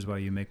 which is why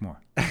you make more.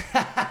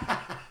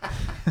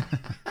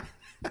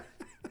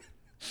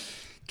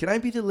 Can I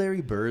be the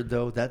Larry Bird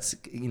though? That's,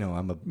 you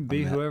know,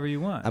 Be whoever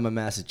you want. I'm a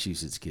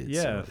Massachusetts kid.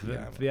 Yeah,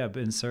 so, but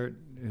insert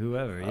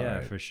whoever. Yeah,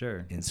 right. For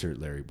sure. Insert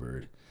Larry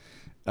Bird.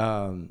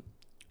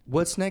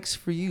 What's next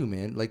for you,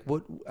 man? Like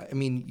what? I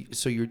mean,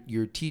 so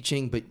you're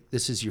teaching, but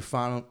this is your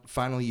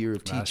final year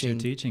of teaching. Last year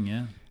teaching,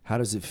 yeah. How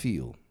does it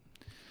feel?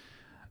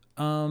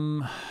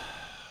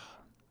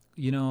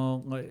 You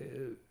know, like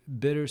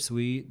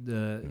bittersweet.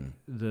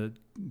 The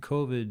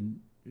COVID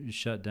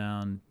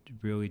shutdown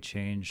really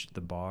changed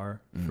the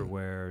bar for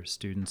where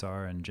students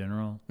are in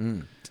general.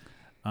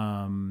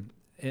 I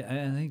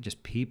think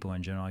just people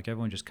in general, like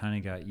everyone just kind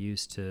of got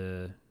used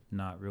to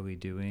not really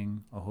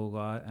doing a whole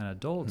lot, and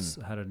adults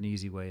had an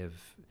easy way of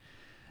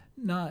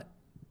not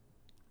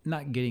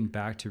getting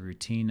back to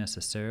routine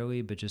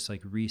necessarily, but just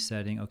like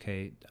resetting.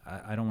 Okay,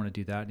 I don't want to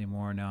do that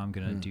anymore. Now I'm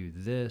going to do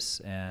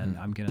this, and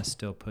I'm going to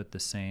still put the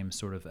same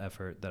sort of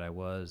effort that I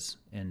was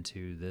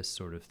into this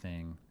sort of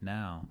thing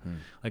now.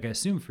 Like I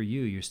assume for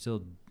you, you're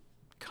still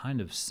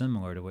kind of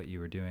similar to what you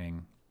were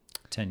doing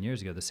 10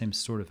 years ago, the same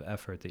sort of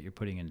effort that you're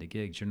putting into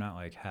gigs. You're not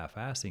like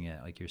half-assing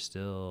it. Like you're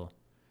still...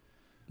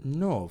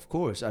 No, of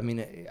course. I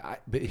mean,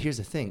 but here's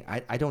the thing.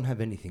 I don't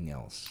have anything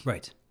else.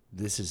 Right.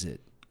 This is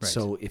it. Right.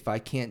 So if I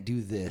can't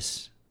do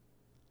this,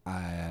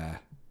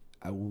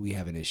 we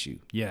have an issue.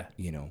 Yeah.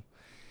 You know,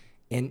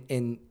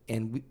 and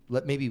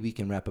maybe we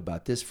can rap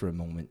about this for a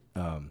moment.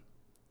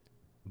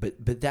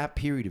 But that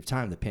period of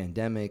time, the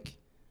pandemic,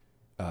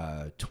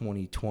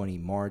 2020,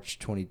 March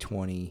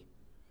 2020,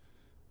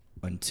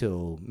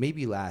 until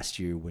maybe last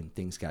year when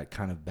things got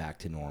kind of back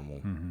to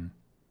normal.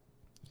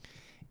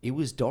 It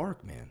was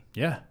dark, man.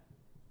 Yeah.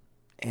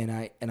 And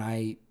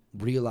I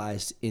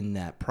realized in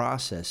that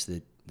process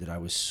that I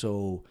was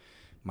so,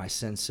 my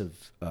sense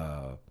of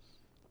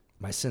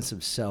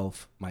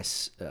self, my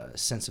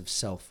sense of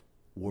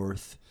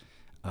self-worth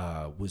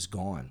was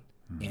gone.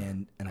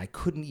 And I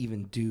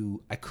couldn't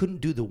do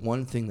the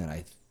one thing that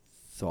I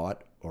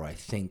thought or I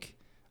think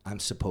I'm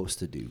supposed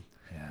to do.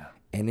 Yeah.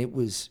 And it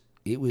was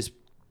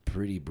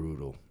pretty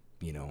brutal,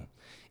 you know.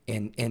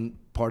 And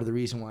part of the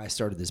reason why I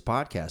started this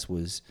podcast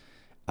was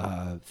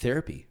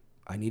therapy.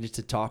 I needed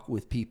to talk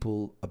with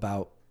people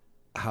about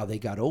how they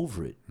got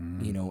over it,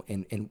 you know,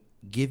 and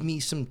give me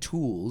some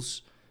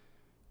tools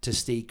to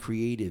stay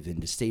creative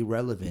and to stay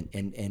relevant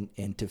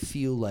and to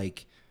feel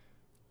like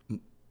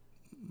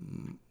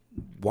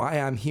why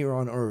I'm here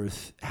on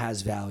earth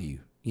has value,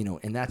 you know,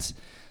 and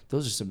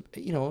those are some,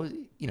 you know,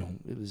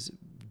 it was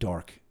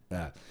dark,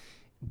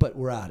 but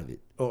we're out of it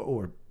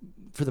or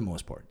for the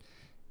most part.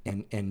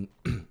 And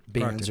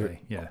bands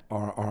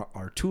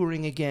are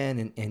touring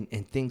again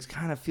and things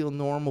kind of feel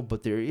normal,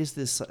 but there is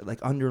this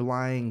like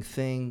underlying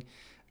thing.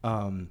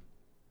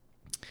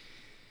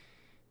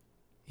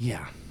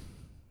 Yeah.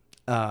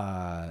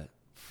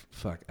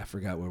 Fuck, I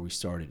forgot where we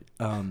started.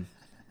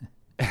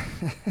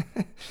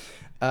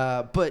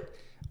 But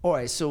all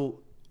right,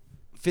 so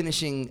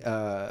finishing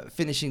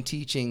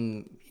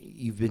teaching,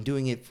 you've been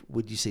doing it,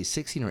 would you say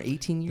 16 or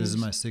 18 years? This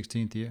is my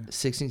 16th year.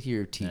 16th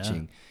year of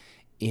teaching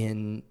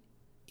in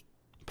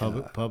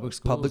public schools.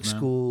 Public man.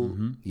 school,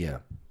 Mm-hmm. yeah.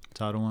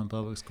 Title I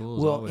public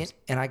schools. Well, always.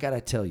 and I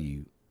gotta tell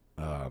you,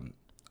 I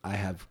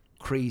have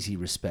crazy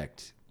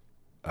respect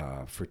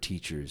for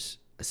teachers,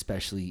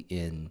 especially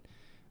in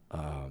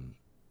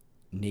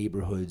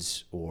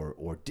neighborhoods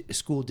or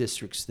school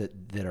districts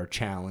that are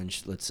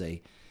challenged. Let's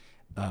say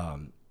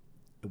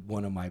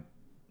one of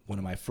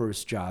my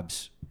first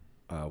jobs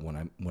when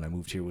I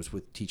moved here was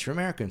with Teach for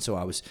America, and so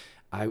I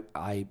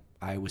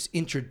was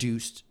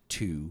introduced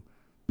to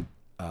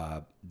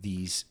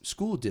these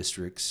school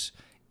districts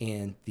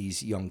and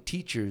these young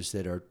teachers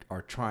that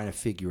are trying to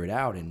figure it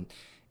out. And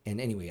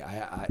anyway,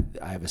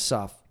 I have a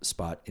soft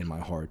spot in my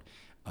heart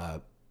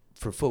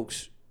for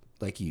folks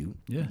like you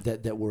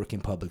that work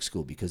in public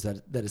school, because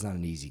that is not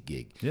an easy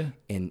gig. Yeah.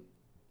 And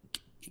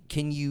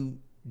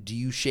do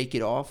you shake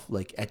it off?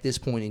 Like at this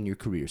point in your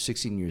career,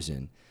 16 years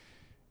in,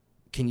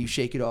 can you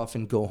shake it off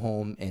and go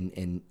home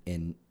and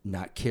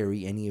not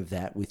carry any of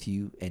that with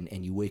you,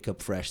 and you wake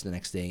up fresh the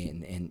next day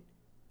and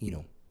you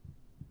know?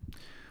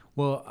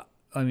 Well,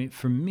 I mean,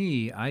 for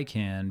me, I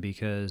can,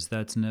 because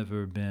that's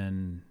never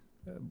been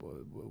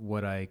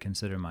what I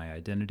consider my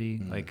identity.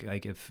 Mm-hmm.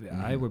 Like if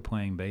I were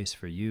playing bass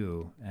for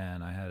you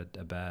and I had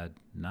a bad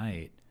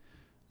night,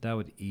 that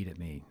would eat at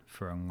me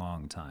for a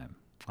long time.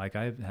 Like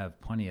I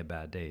have plenty of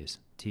bad days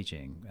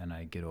teaching, and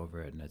I get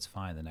over it and it's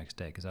fine the next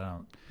day, because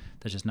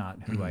that's just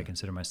not who I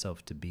consider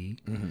myself to be.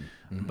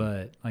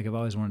 But like I've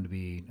always wanted to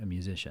be a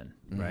musician,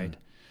 right?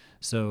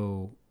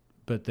 So,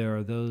 but there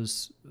are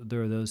those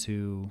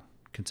who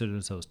consider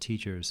themselves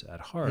teachers at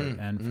heart,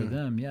 and for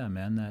them, yeah,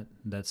 man,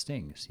 that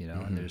stings, you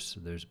know. And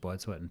there's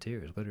blood, sweat, and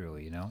tears,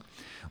 literally, you know.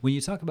 When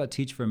you talk about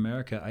Teach for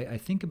America, I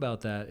think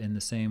about that in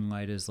the same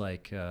light as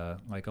like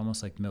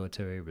almost like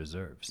military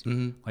reserves.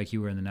 Like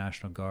you were in the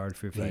National Guard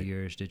for a few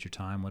years, did your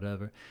time,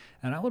 whatever.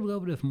 And I would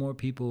love it if more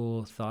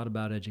people thought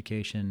about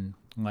education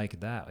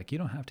like that. Like you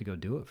don't have to go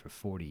do it for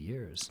 40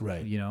 years,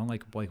 right? You know,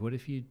 like what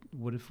if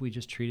we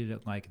just treated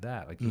it like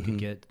that? Like you could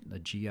get a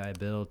GI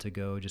Bill to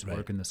go just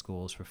work in the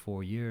schools for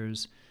 4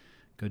 years,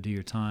 go do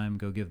your time,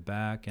 go give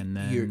back, and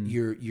then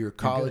your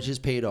college is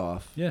paid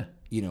off. Yeah,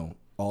 you know,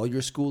 all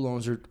your school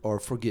loans are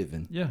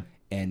forgiven. Yeah,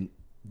 and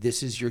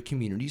this is your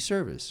community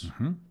service.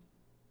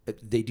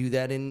 They do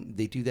that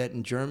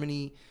in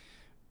Germany,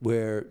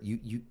 where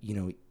you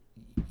know.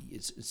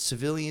 It's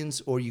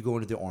civilians, or you go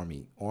into the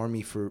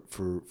army for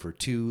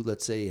 2,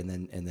 let's say, and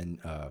then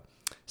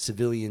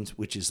civilians,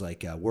 which is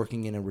like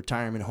working in a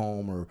retirement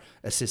home or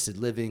assisted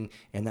living,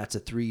 and that's a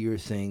 3-year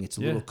thing. It's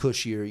a little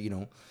cushier, you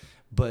know.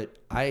 But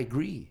I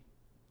agree,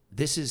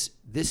 this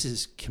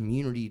is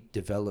community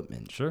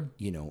development. Sure,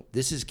 you know,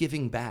 this is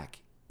giving back,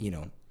 you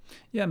know.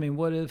 Yeah, I mean,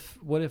 what if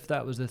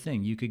that was the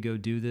thing? You could go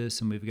do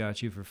this, and we've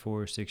got you for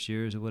 4 or 6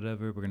 years or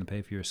whatever. We're going to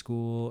pay for your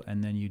school,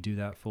 and then you do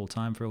that full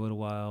time for a little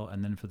while,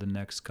 and then for the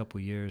next couple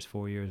of years,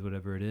 4 years,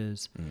 whatever it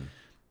is,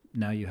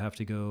 now you have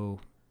to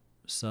go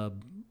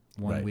sub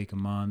 1 week a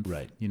month.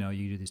 Right. You know,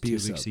 you do these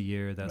 2 weeks a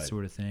year, that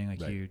sort of thing.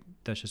 Like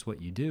that's just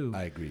what you do.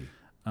 I agree.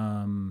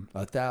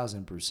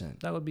 1,000%.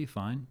 That would be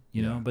fine,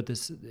 you know. But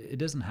it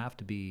doesn't have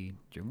to be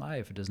your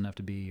life. It doesn't have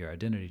to be your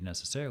identity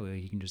necessarily.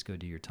 You can just go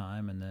do your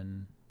time and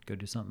then go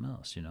do something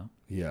else, you know?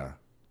 Yeah.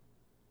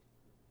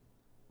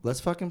 Let's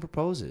fucking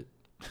propose it.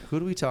 Who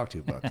do we talk to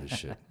about this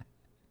shit?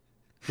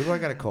 Who do I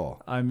got to call?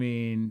 I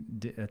mean,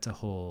 it's a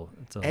whole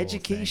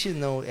education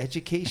thing. Though.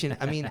 Education.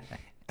 I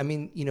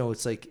mean, you know,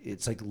 it's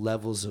like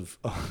levels of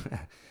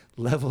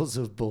levels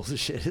of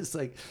bullshit. It's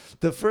like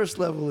the first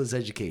level is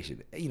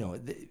education. You know,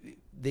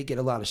 they get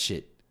a lot of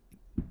shit.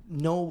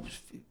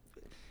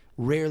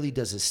 Rarely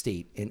does a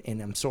state,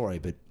 and I'm sorry,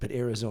 but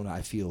Arizona,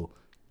 I feel,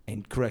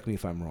 and correct me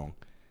if I'm wrong,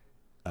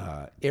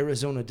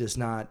 Arizona does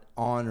not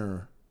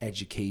honor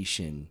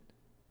education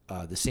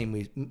the same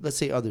way, let's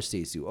say, other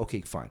states do.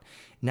 Okay, fine.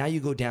 Now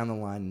you go down the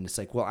line and it's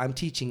like, well, I'm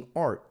teaching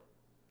art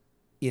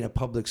in a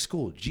public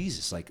school.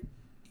 Jesus, like,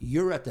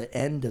 you're at the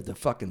end of the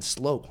fucking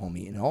slope,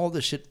 homie, and all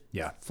the shit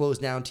flows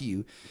down to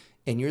you,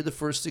 and you're the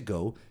first to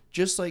go,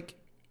 just like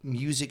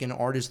music and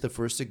art is the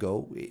first to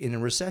go in a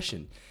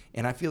recession.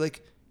 And I feel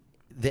like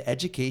the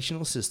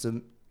educational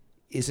system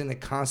is in a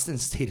constant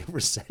state of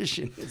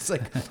recession. It's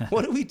like,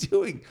 what are we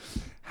doing?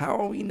 How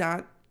are we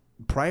not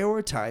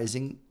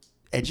prioritizing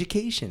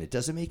education? It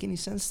doesn't make any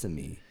sense to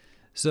me.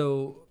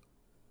 So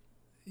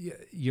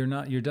you're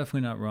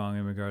definitely not wrong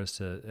in regards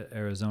to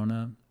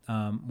Arizona.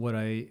 What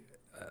I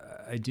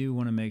do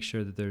want to make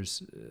sure that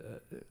there's,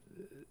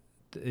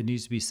 it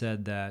needs to be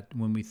said that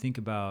when we think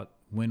about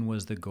when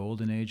was the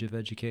golden age of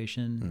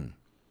education,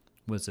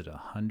 was it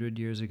 100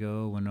 years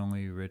ago when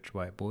only rich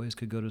white boys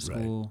could go to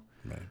school?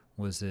 Right.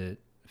 Was it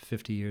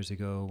 50 years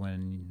ago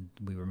when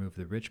we removed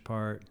the rich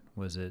part?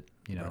 Was it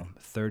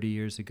 30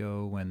 years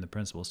ago when the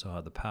principal still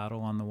had the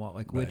paddle on the wall?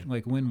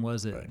 Like when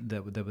was it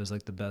that was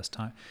like the best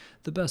time?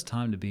 The best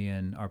time to be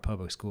in our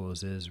public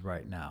schools is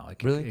right now.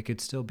 Like really? It could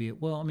still be.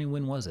 Well, I mean,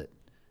 when was it?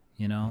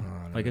 You know,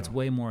 it's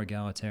way more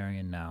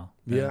egalitarian now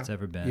than it's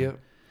ever been. Yeah,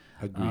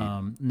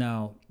 agreed.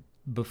 Now,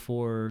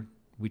 before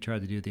we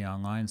tried to do the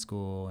online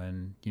school,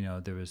 and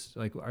there was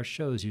like our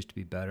shows used to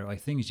be better.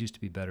 Like things used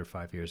to be better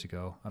 5 years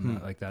ago. I'm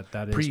not like that.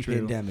 That is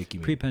Pre-pandemic, true. you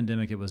mean?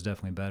 Pre-pandemic, it was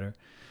definitely better.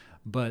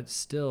 But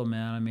still,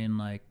 man, I mean,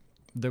 like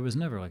there was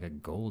never like a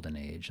golden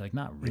age. Like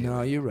not really.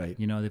 No, you're right.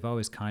 They've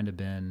always kind of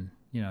been.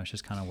 It's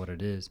just kind of what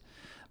it is.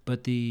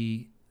 But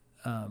the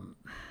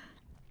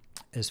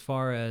as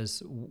far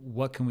as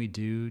what can we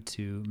do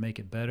to make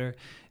it better,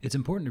 it's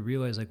important to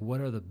realize like what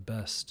are the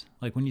best.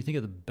 Like when you think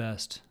of the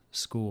best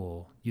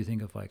school, you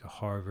think of like a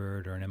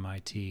Harvard or an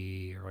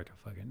MIT or like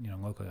a fucking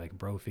locally like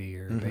Brophy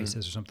or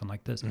Basis or something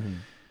like this.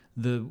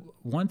 The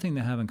one thing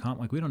they have in common,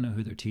 like we don't know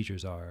who their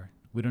teachers are,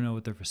 we don't know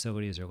what their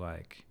facilities are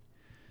like,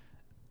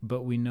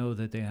 but we know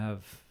that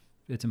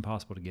it's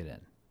impossible to get in.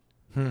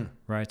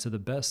 Right? So the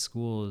best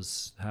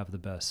schools have the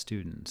best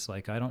students.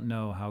 Like I don't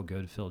know how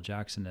good Phil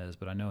Jackson is,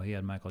 but I know he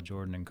had Michael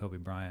Jordan and Kobe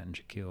Bryant and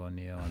Shaquille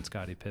O'Neal and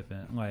Scottie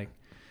Pippen. Like,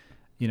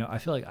 I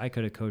feel like I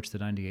could have coached the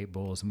 '98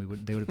 Bulls and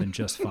they would have been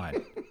just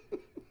fine.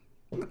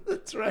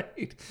 That's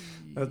right.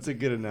 That's a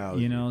good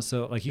analogy.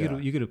 So like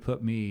you could have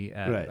put me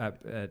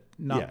at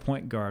not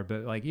point guard,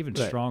 but like even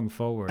strong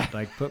forward.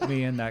 Like put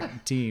me in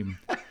that team.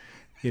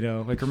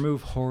 Like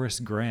remove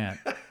Horace Grant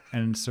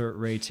and insert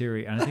Ray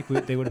Thiry, and I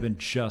think they would have been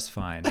just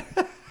fine.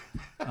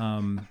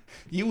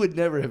 You would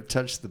never have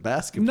touched the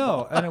basketball.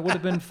 No, and it would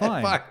have been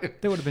fine.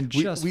 They would have been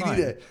just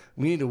fine.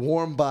 We need a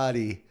warm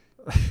body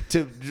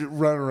to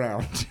run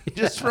around.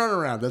 Just run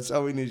around. That's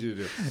all we need you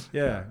to do.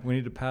 Yeah, we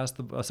need to pass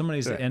the. Somebody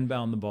needs to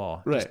inbound the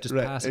ball. Just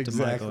pass it to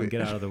Michael and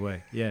get out of the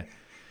way. Yeah.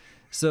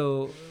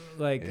 So,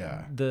 like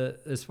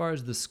as far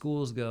as the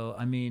schools go,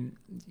 I mean,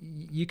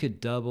 you could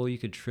double, you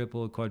could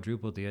triple,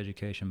 quadruple the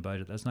education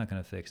budget. That's not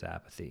going to fix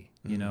apathy.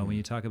 When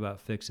you talk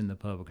about fixing the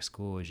public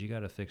schools, you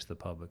got to fix the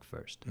public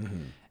first.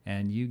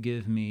 And you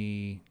give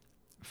me,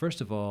 first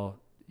of all,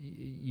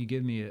 you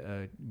give me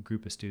a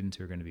group of students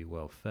who are going to be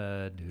well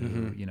fed,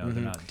 who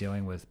they're not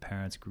dealing with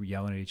parents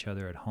yelling at each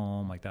other at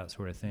home, like that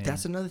sort of thing.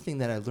 That's another thing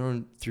that I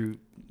learned through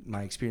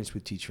my experience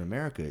with Teach for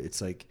America. It's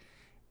like,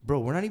 bro,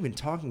 we're not even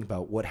talking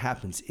about what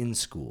happens in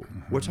school.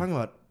 We're talking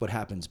about what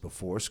happens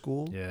before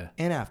school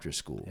and after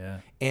school.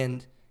 Yeah.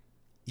 And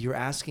you're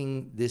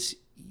asking this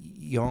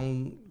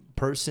young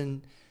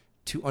person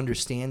to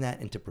understand that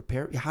and to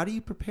prepare. How do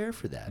you prepare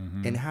for that?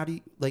 And how do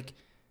you,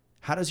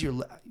 how does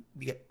you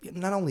get,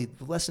 not only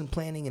the lesson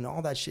planning and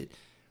all that shit,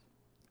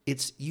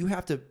 you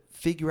have to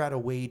figure out a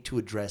way to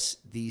address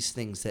these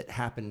things that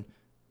happen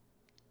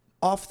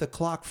off the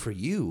clock for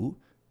you,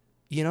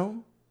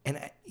 And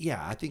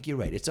I think you're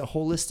right. It's a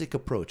holistic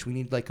approach. We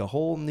need like a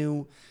whole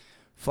new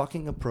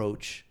fucking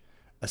approach,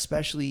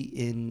 especially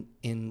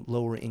in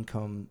lower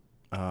income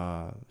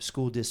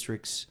school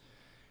districts.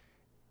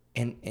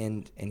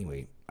 And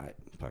anyway,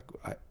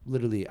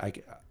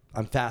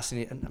 I'm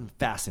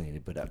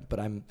fascinated, but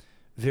I'm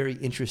very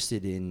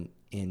interested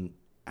in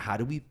how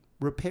do we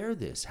repair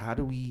this? How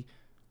do we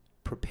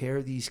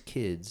prepare these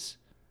kids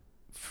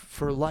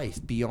for life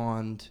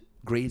beyond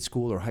grade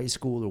school or high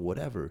school or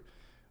whatever?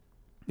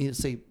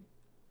 Say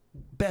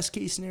best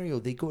case scenario,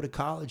 they go to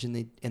college and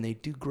they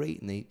do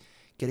great and they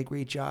get a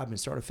great job and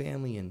start a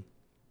family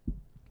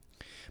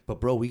but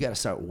bro, we got to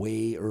start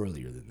way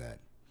earlier than that.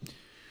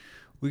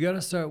 We got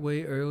to start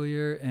way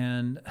earlier,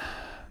 and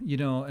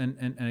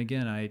and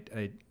again, I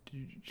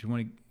just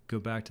want to go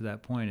back to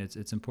that point.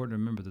 It's important to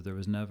remember that there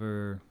was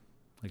never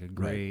like a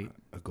great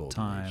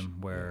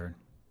time where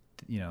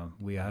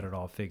we had it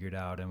all figured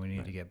out and we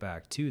need to get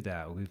back to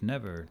that. We've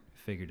never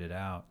figured it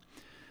out.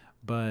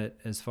 But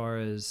as far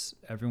as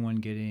everyone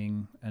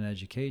getting an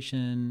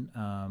education,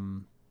 I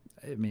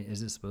mean,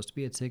 is it supposed to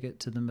be a ticket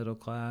to the middle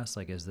class?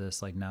 Like, is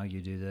this like now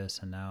you do this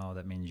and now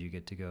that means you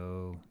get to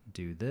go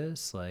do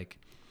this? Like,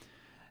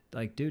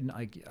 dude,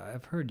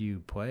 I've heard you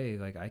play.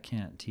 Like, I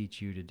can't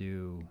teach you to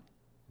do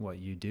what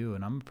you do,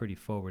 and I'm a pretty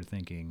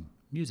forward-thinking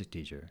music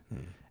teacher.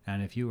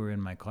 And if you were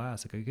in my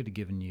class, like I could have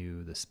given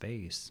you the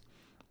space.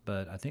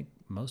 But I think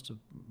most of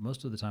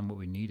the time, what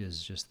we need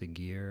is just the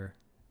gear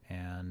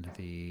and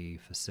the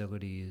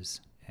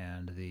facilities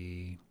and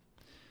the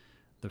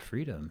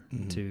freedom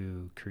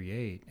to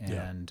create.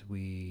 And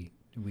we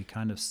we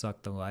kind of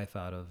sucked the life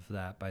out of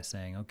that by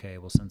saying, okay,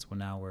 well, since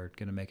now we're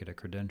going to make it a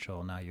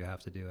credential, now you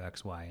have to do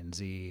X, Y, and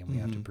Z, and we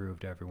have to prove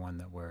to everyone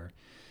that we're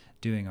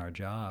doing our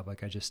job.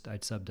 Like I'd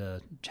subbed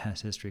a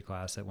jazz history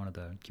class at one of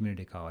the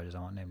community colleges. I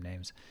won't name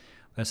names.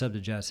 I subbed a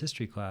jazz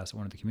history class at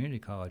one of the community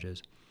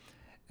colleges,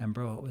 and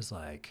bro, it was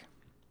like,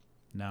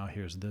 now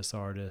here's this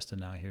artist,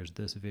 and now here's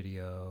this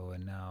video,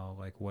 and now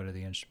like what's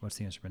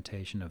the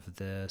instrumentation of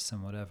this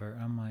and whatever.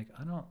 And I'm like,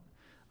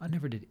 I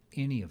never did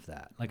any of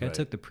that. Like I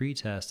took the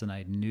pre-test and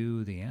I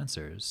knew the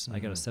answers. I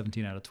got a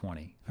 17 out of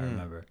 20, I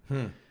remember.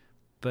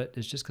 But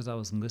it's just because I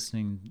was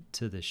listening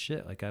to this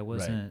shit. Like I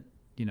wasn't,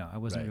 I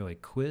wasn't really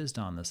quizzed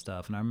on this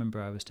stuff. And I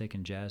remember I was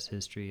taking jazz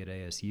history at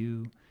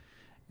ASU,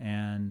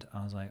 and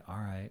I was like, all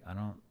right, I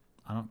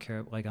don't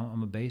care. Like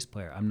I'm a bass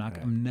player. I'm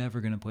never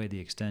going to play the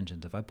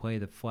extensions. If I play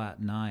the flat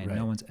 9,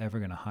 no one's ever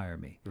going to hire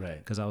me. Right.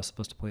 Because I was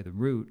supposed to play the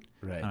root,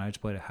 and I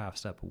just played a half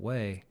step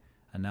away,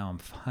 and now I'm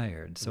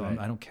fired. So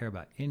I don't care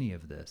about any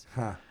of this.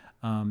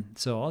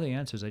 So all the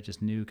answers I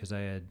just knew because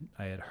I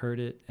had heard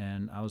it,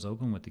 and I was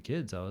open with the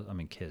kids.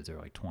 Kids are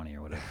like 20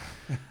 or whatever.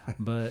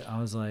 But I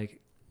was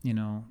like,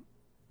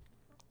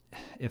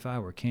 if I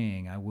were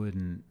king, I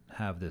wouldn't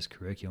have this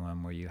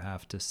curriculum where you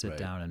have to sit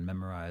down and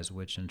memorize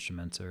which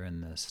instruments are in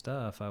this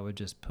stuff. I would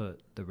just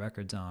put the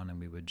records on, and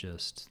we would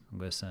just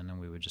listen, and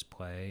we would just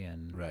play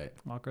and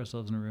lock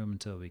ourselves in a room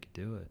until we could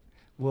do it.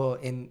 Well,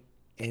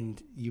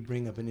 and you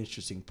bring up an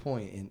interesting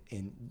point,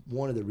 and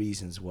one of the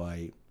reasons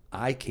why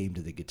I came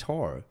to the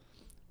guitar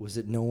was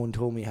that no one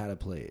told me how to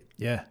play it.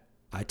 Yeah.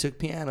 I took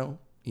piano,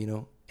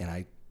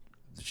 and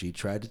she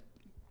tried to,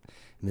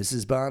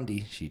 Mrs.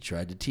 Bondi, she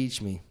tried to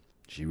teach me.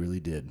 She really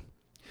did.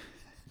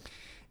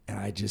 And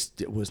I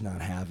just was not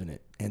having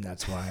it. And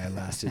that's why I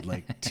lasted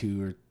like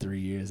 2 or 3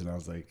 years. And I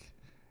was like,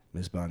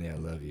 Miss Bondi, I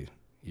love you.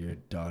 Your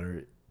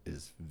daughter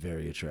is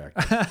very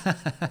attractive.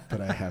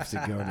 But I have to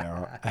go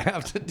now. I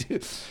have to do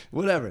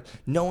whatever.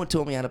 No one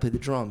told me how to play the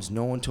drums.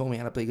 No one told me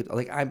how to play guitar.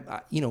 Like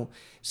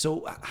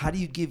so how do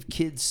you give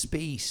kids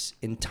space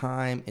and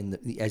time and,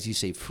 as you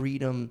say,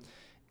 freedom,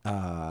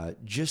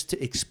 just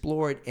to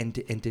explore it and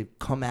to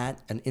come at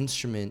an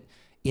instrument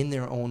in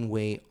their own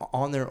way,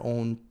 on their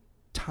own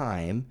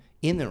time,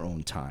 in their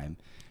own time?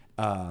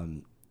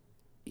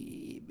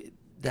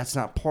 That's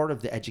not part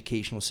of the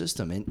educational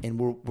system. And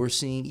we're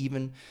seeing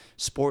even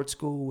sports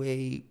go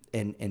away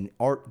and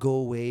art go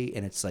away.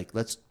 And it's like,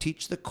 let's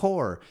teach the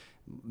core.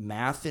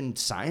 Math and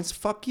science,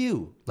 fuck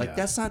you. Like,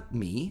 that's not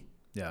me.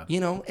 Yeah.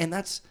 And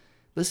that's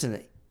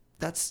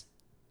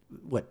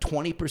what,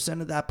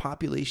 20% of that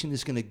population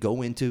is going to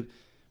go into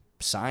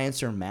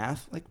science or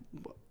math? Like,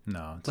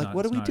 no, it's like, not,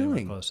 what are it's we not even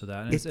doing? close to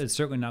that. And it's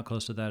certainly not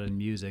close to that in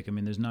music. I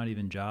mean, there's not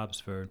even jobs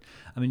for.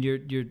 I mean,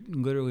 you're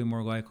literally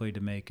more likely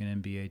to make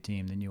an NBA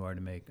team than you are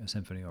to make a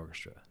symphony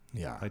orchestra.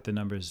 Yeah, like the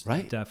numbers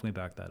definitely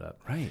back that up.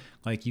 Right.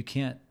 Like you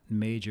can't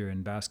major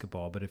in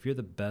basketball, but if you're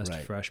the best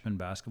freshman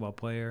basketball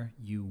player,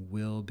 you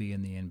will be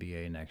in the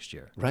NBA next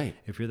year. Right.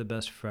 If you're the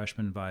best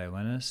freshman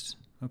violinist,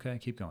 okay,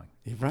 keep going.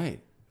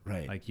 Right.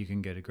 Like you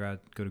can go to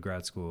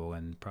grad school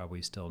and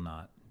probably still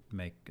not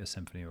make a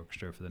symphony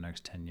orchestra for the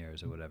next 10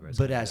 years or whatever.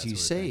 But as you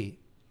say,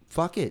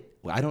 fuck it.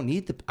 I don't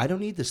need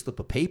the slip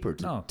of paper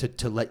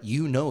to let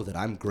you know that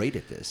I'm great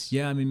at this.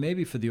 Yeah, I mean,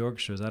 maybe for the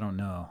orchestras, I don't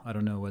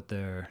know what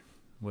they're.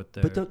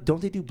 But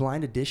don't they do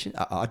blind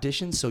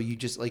auditions? So you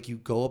just like you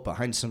go up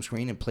behind some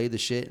screen and play the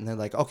shit, and they're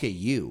like, okay,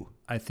 you.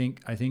 I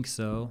think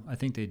so. I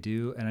think they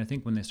do, and I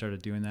think when they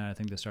started doing that, I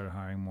think they started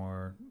hiring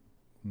more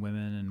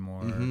women and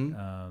more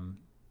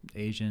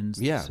Asians.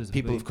 Yeah,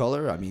 people of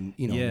color. I mean,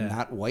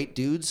 not white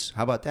dudes.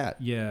 How about that?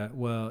 Yeah,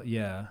 well,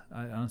 yeah.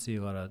 I don't see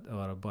a lot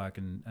of black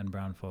and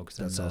brown folks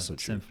in the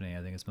symphony.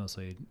 I think it's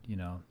mostly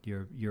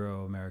your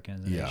Euro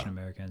Americans and Asian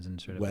Americans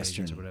and sort of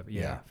Western Asians or whatever.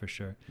 Yeah, for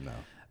sure.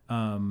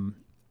 No.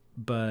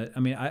 But I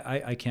mean,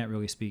 I can't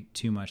really speak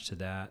too much to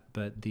that.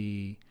 But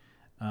the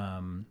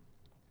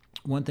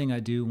one thing I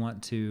do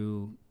want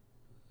to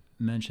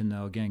mention,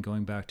 though, again,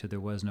 going back to there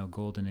was no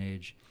golden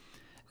age,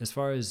 as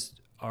far as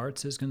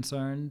arts is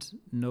concerned,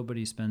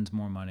 nobody spends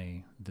more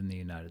money than the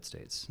United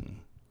States.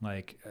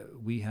 Like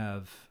we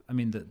have, I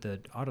mean,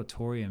 the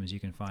auditoriums you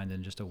can find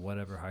in just a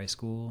whatever high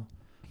school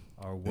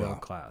are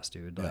world class,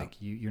 dude. Like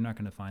you're not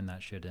going to find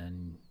that shit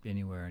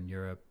anywhere in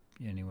Europe,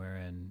 anywhere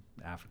in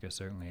Africa,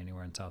 certainly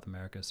anywhere in South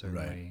America,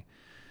 certainly.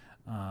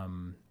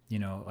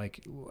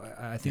 Like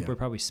I think we're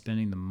probably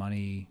spending the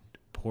money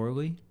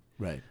poorly.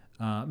 Right.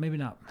 Maybe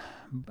not.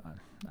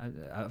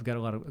 I've got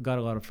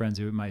a lot of friends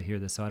who might hear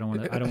this, so I don't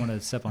want to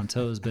step on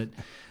toes. But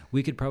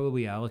we could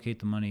probably allocate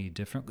the money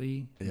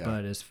differently. Yeah.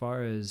 But as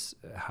far as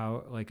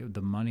how like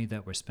the money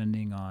that we're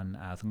spending on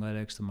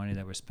athletics, the money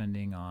that we're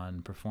spending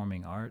on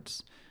performing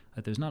arts,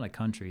 like there's not a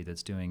country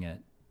that's doing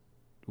it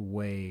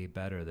way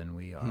better than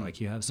we are.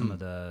 Like you have some of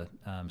the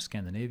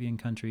Scandinavian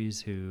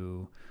countries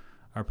who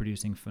are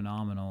producing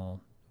phenomenal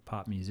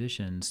pop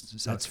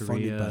musicians. That's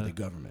funded by the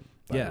government,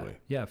 by the way.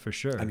 Yeah, for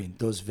sure. I mean,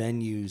 those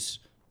venues,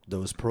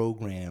 those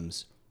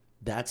programs,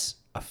 that's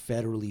a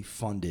federally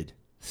funded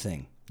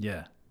thing.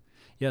 Yeah.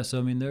 So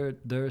I mean,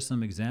 there are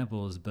some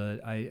examples,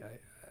 but I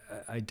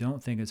I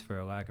don't think it's for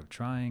a lack of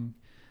trying.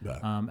 Right.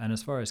 And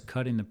as far as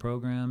cutting the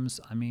programs,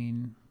 I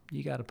mean,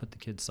 you got to put the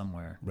kids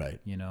somewhere. Right.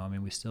 You know, I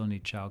mean, we still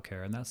need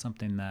childcare, and that's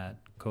something that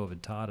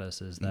COVID taught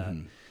us is that,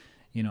 Mm-hmm.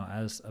 you know,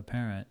 as a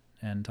parent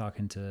and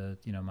talking to,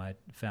 you know, my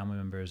family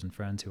members and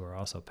friends who are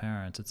also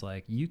parents, it's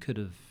like you could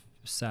have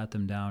sat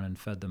them down and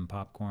fed them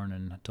popcorn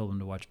and told them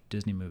to watch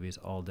Disney movies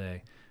all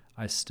day.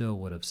 I still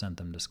would have sent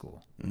them to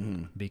school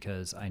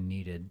because I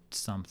needed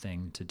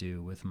something to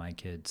do with my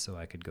kids so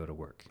I could go to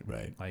work.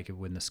 Right. Like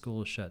when the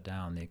school is shut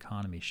down, the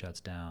economy shuts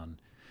down.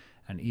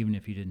 And even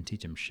if you didn't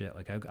teach them shit,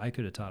 like I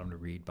could have taught them to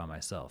read by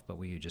myself, but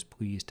will you just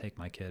please take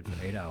my kid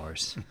for 8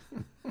 hours?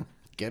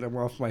 Get them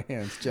off my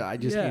hands. I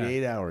just Yeah.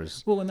 need 8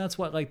 hours. Well, and that's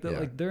what like Yeah.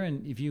 like they're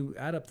in. If you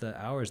add up the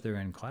hours they're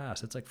in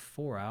class, it's like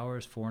 4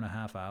 hours,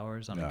 4.5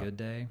 hours on Yeah. a good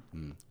day.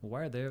 Well,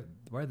 why are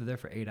they there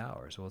for 8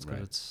 hours? Well, it's because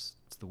Right.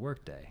 it's the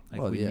work day.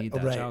 Like Well, we need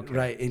that right, childcare.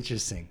 right.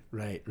 Interesting.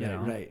 Right, You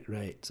know?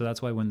 right. So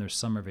that's why when there's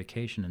summer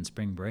vacation and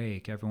spring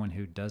break, everyone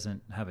who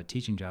doesn't have a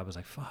teaching job is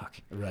like, fuck,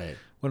 Right.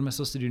 what am I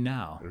supposed to do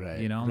now? Right,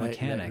 You know, I'm a right,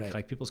 mechanic. right.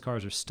 Like people's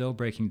cars are still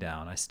breaking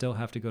down. I still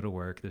have to go to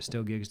work. There's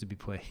still gigs to be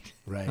played.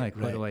 Right, Like,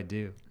 what right. do I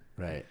do?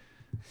 Right.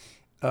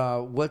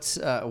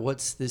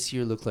 What's this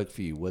year look like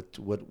for you?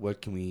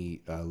 What can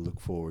we look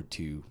forward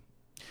to?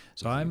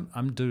 So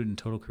I'm doing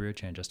total career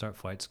change. I start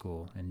flight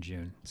school in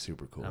June.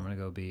 Super cool. I'm gonna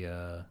go be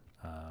a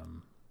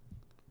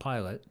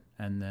pilot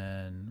and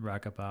then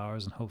rack up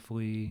hours and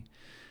hopefully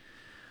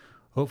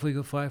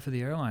go fly for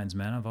the airlines,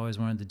 man. I've always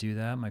wanted to do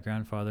that. My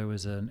grandfather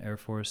was an Air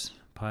Force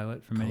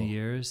pilot for many Cool.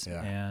 years,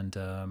 Yeah.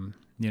 and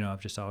you know,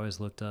 I've just always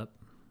looked up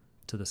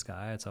to the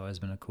sky. It's always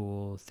been a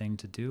cool thing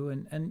to do,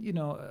 and you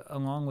know,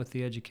 along with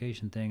the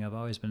education thing, I've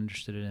always been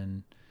interested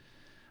in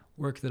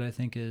work that I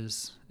think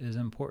is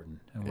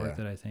important and work Yeah.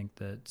 that I think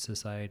that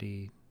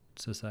society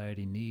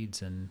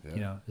needs. And Yeah. you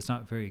know, it's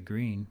not very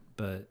green,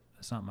 but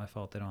it's not my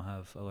fault they don't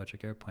have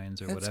electric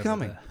airplanes or It's whatever.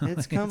 coming.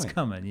 It's coming. It's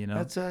coming. You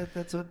know.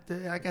 That's what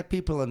I got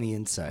people on the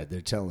inside. They're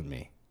telling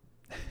me.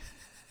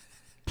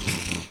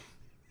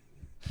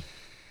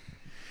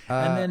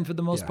 And then for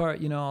the most yeah. part,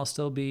 you know, I'll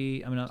still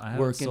be. I mean, I haven't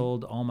Working.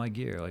 sold all my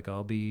gear. Like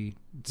I'll be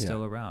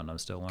still Yeah. around. I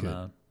still want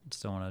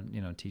to,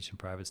 you know, teach some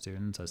private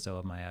students. I still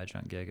have my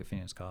adjunct gig at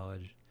Phoenix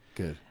College,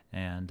 Good.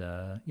 and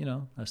you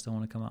know, I still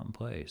want to come out and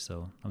play.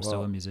 So I'm still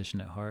Well, a musician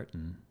at heart,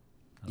 and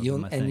that'll do You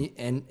my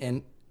thing.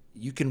 and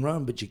you can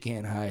run, but you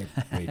can't hide,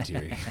 right,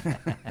 Thiry?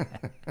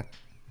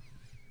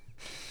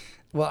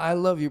 Well, I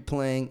love your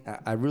playing.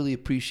 I really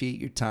appreciate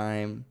your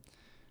time.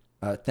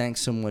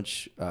 Thanks so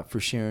much for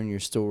sharing your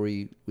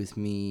story with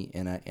me,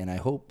 and I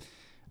hope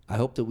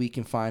that we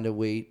can find a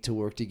way to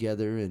work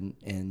together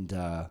and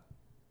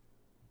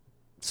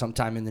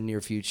sometime in the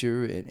near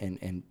future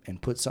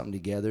and put something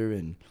together,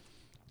 and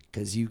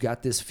because you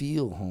got this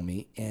feel,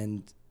 homie,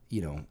 and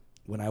you know.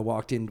 When I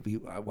walked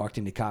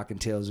into Cock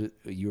and Tails,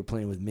 you were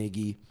playing with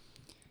Miggy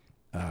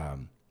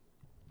and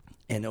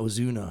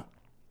Ozuna. I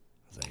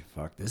was like,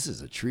 fuck, this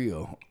is a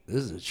trio.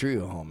 This is a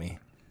trio, homie.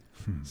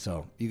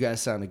 So you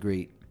guys sounded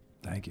great.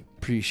 Thank you.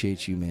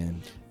 Appreciate you,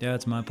 man. Yeah,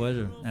 it's my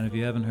pleasure. And if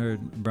you haven't heard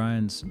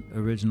Brian's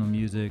original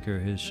music or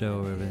his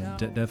show,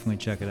 definitely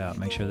check it out.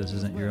 Make sure this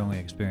isn't your only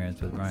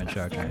experience with Brian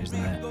Chartrand. He's the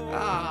man.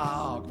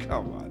 Oh,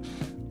 come on.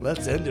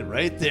 Let's end it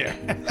right there.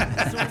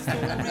 So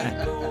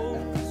story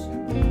goes.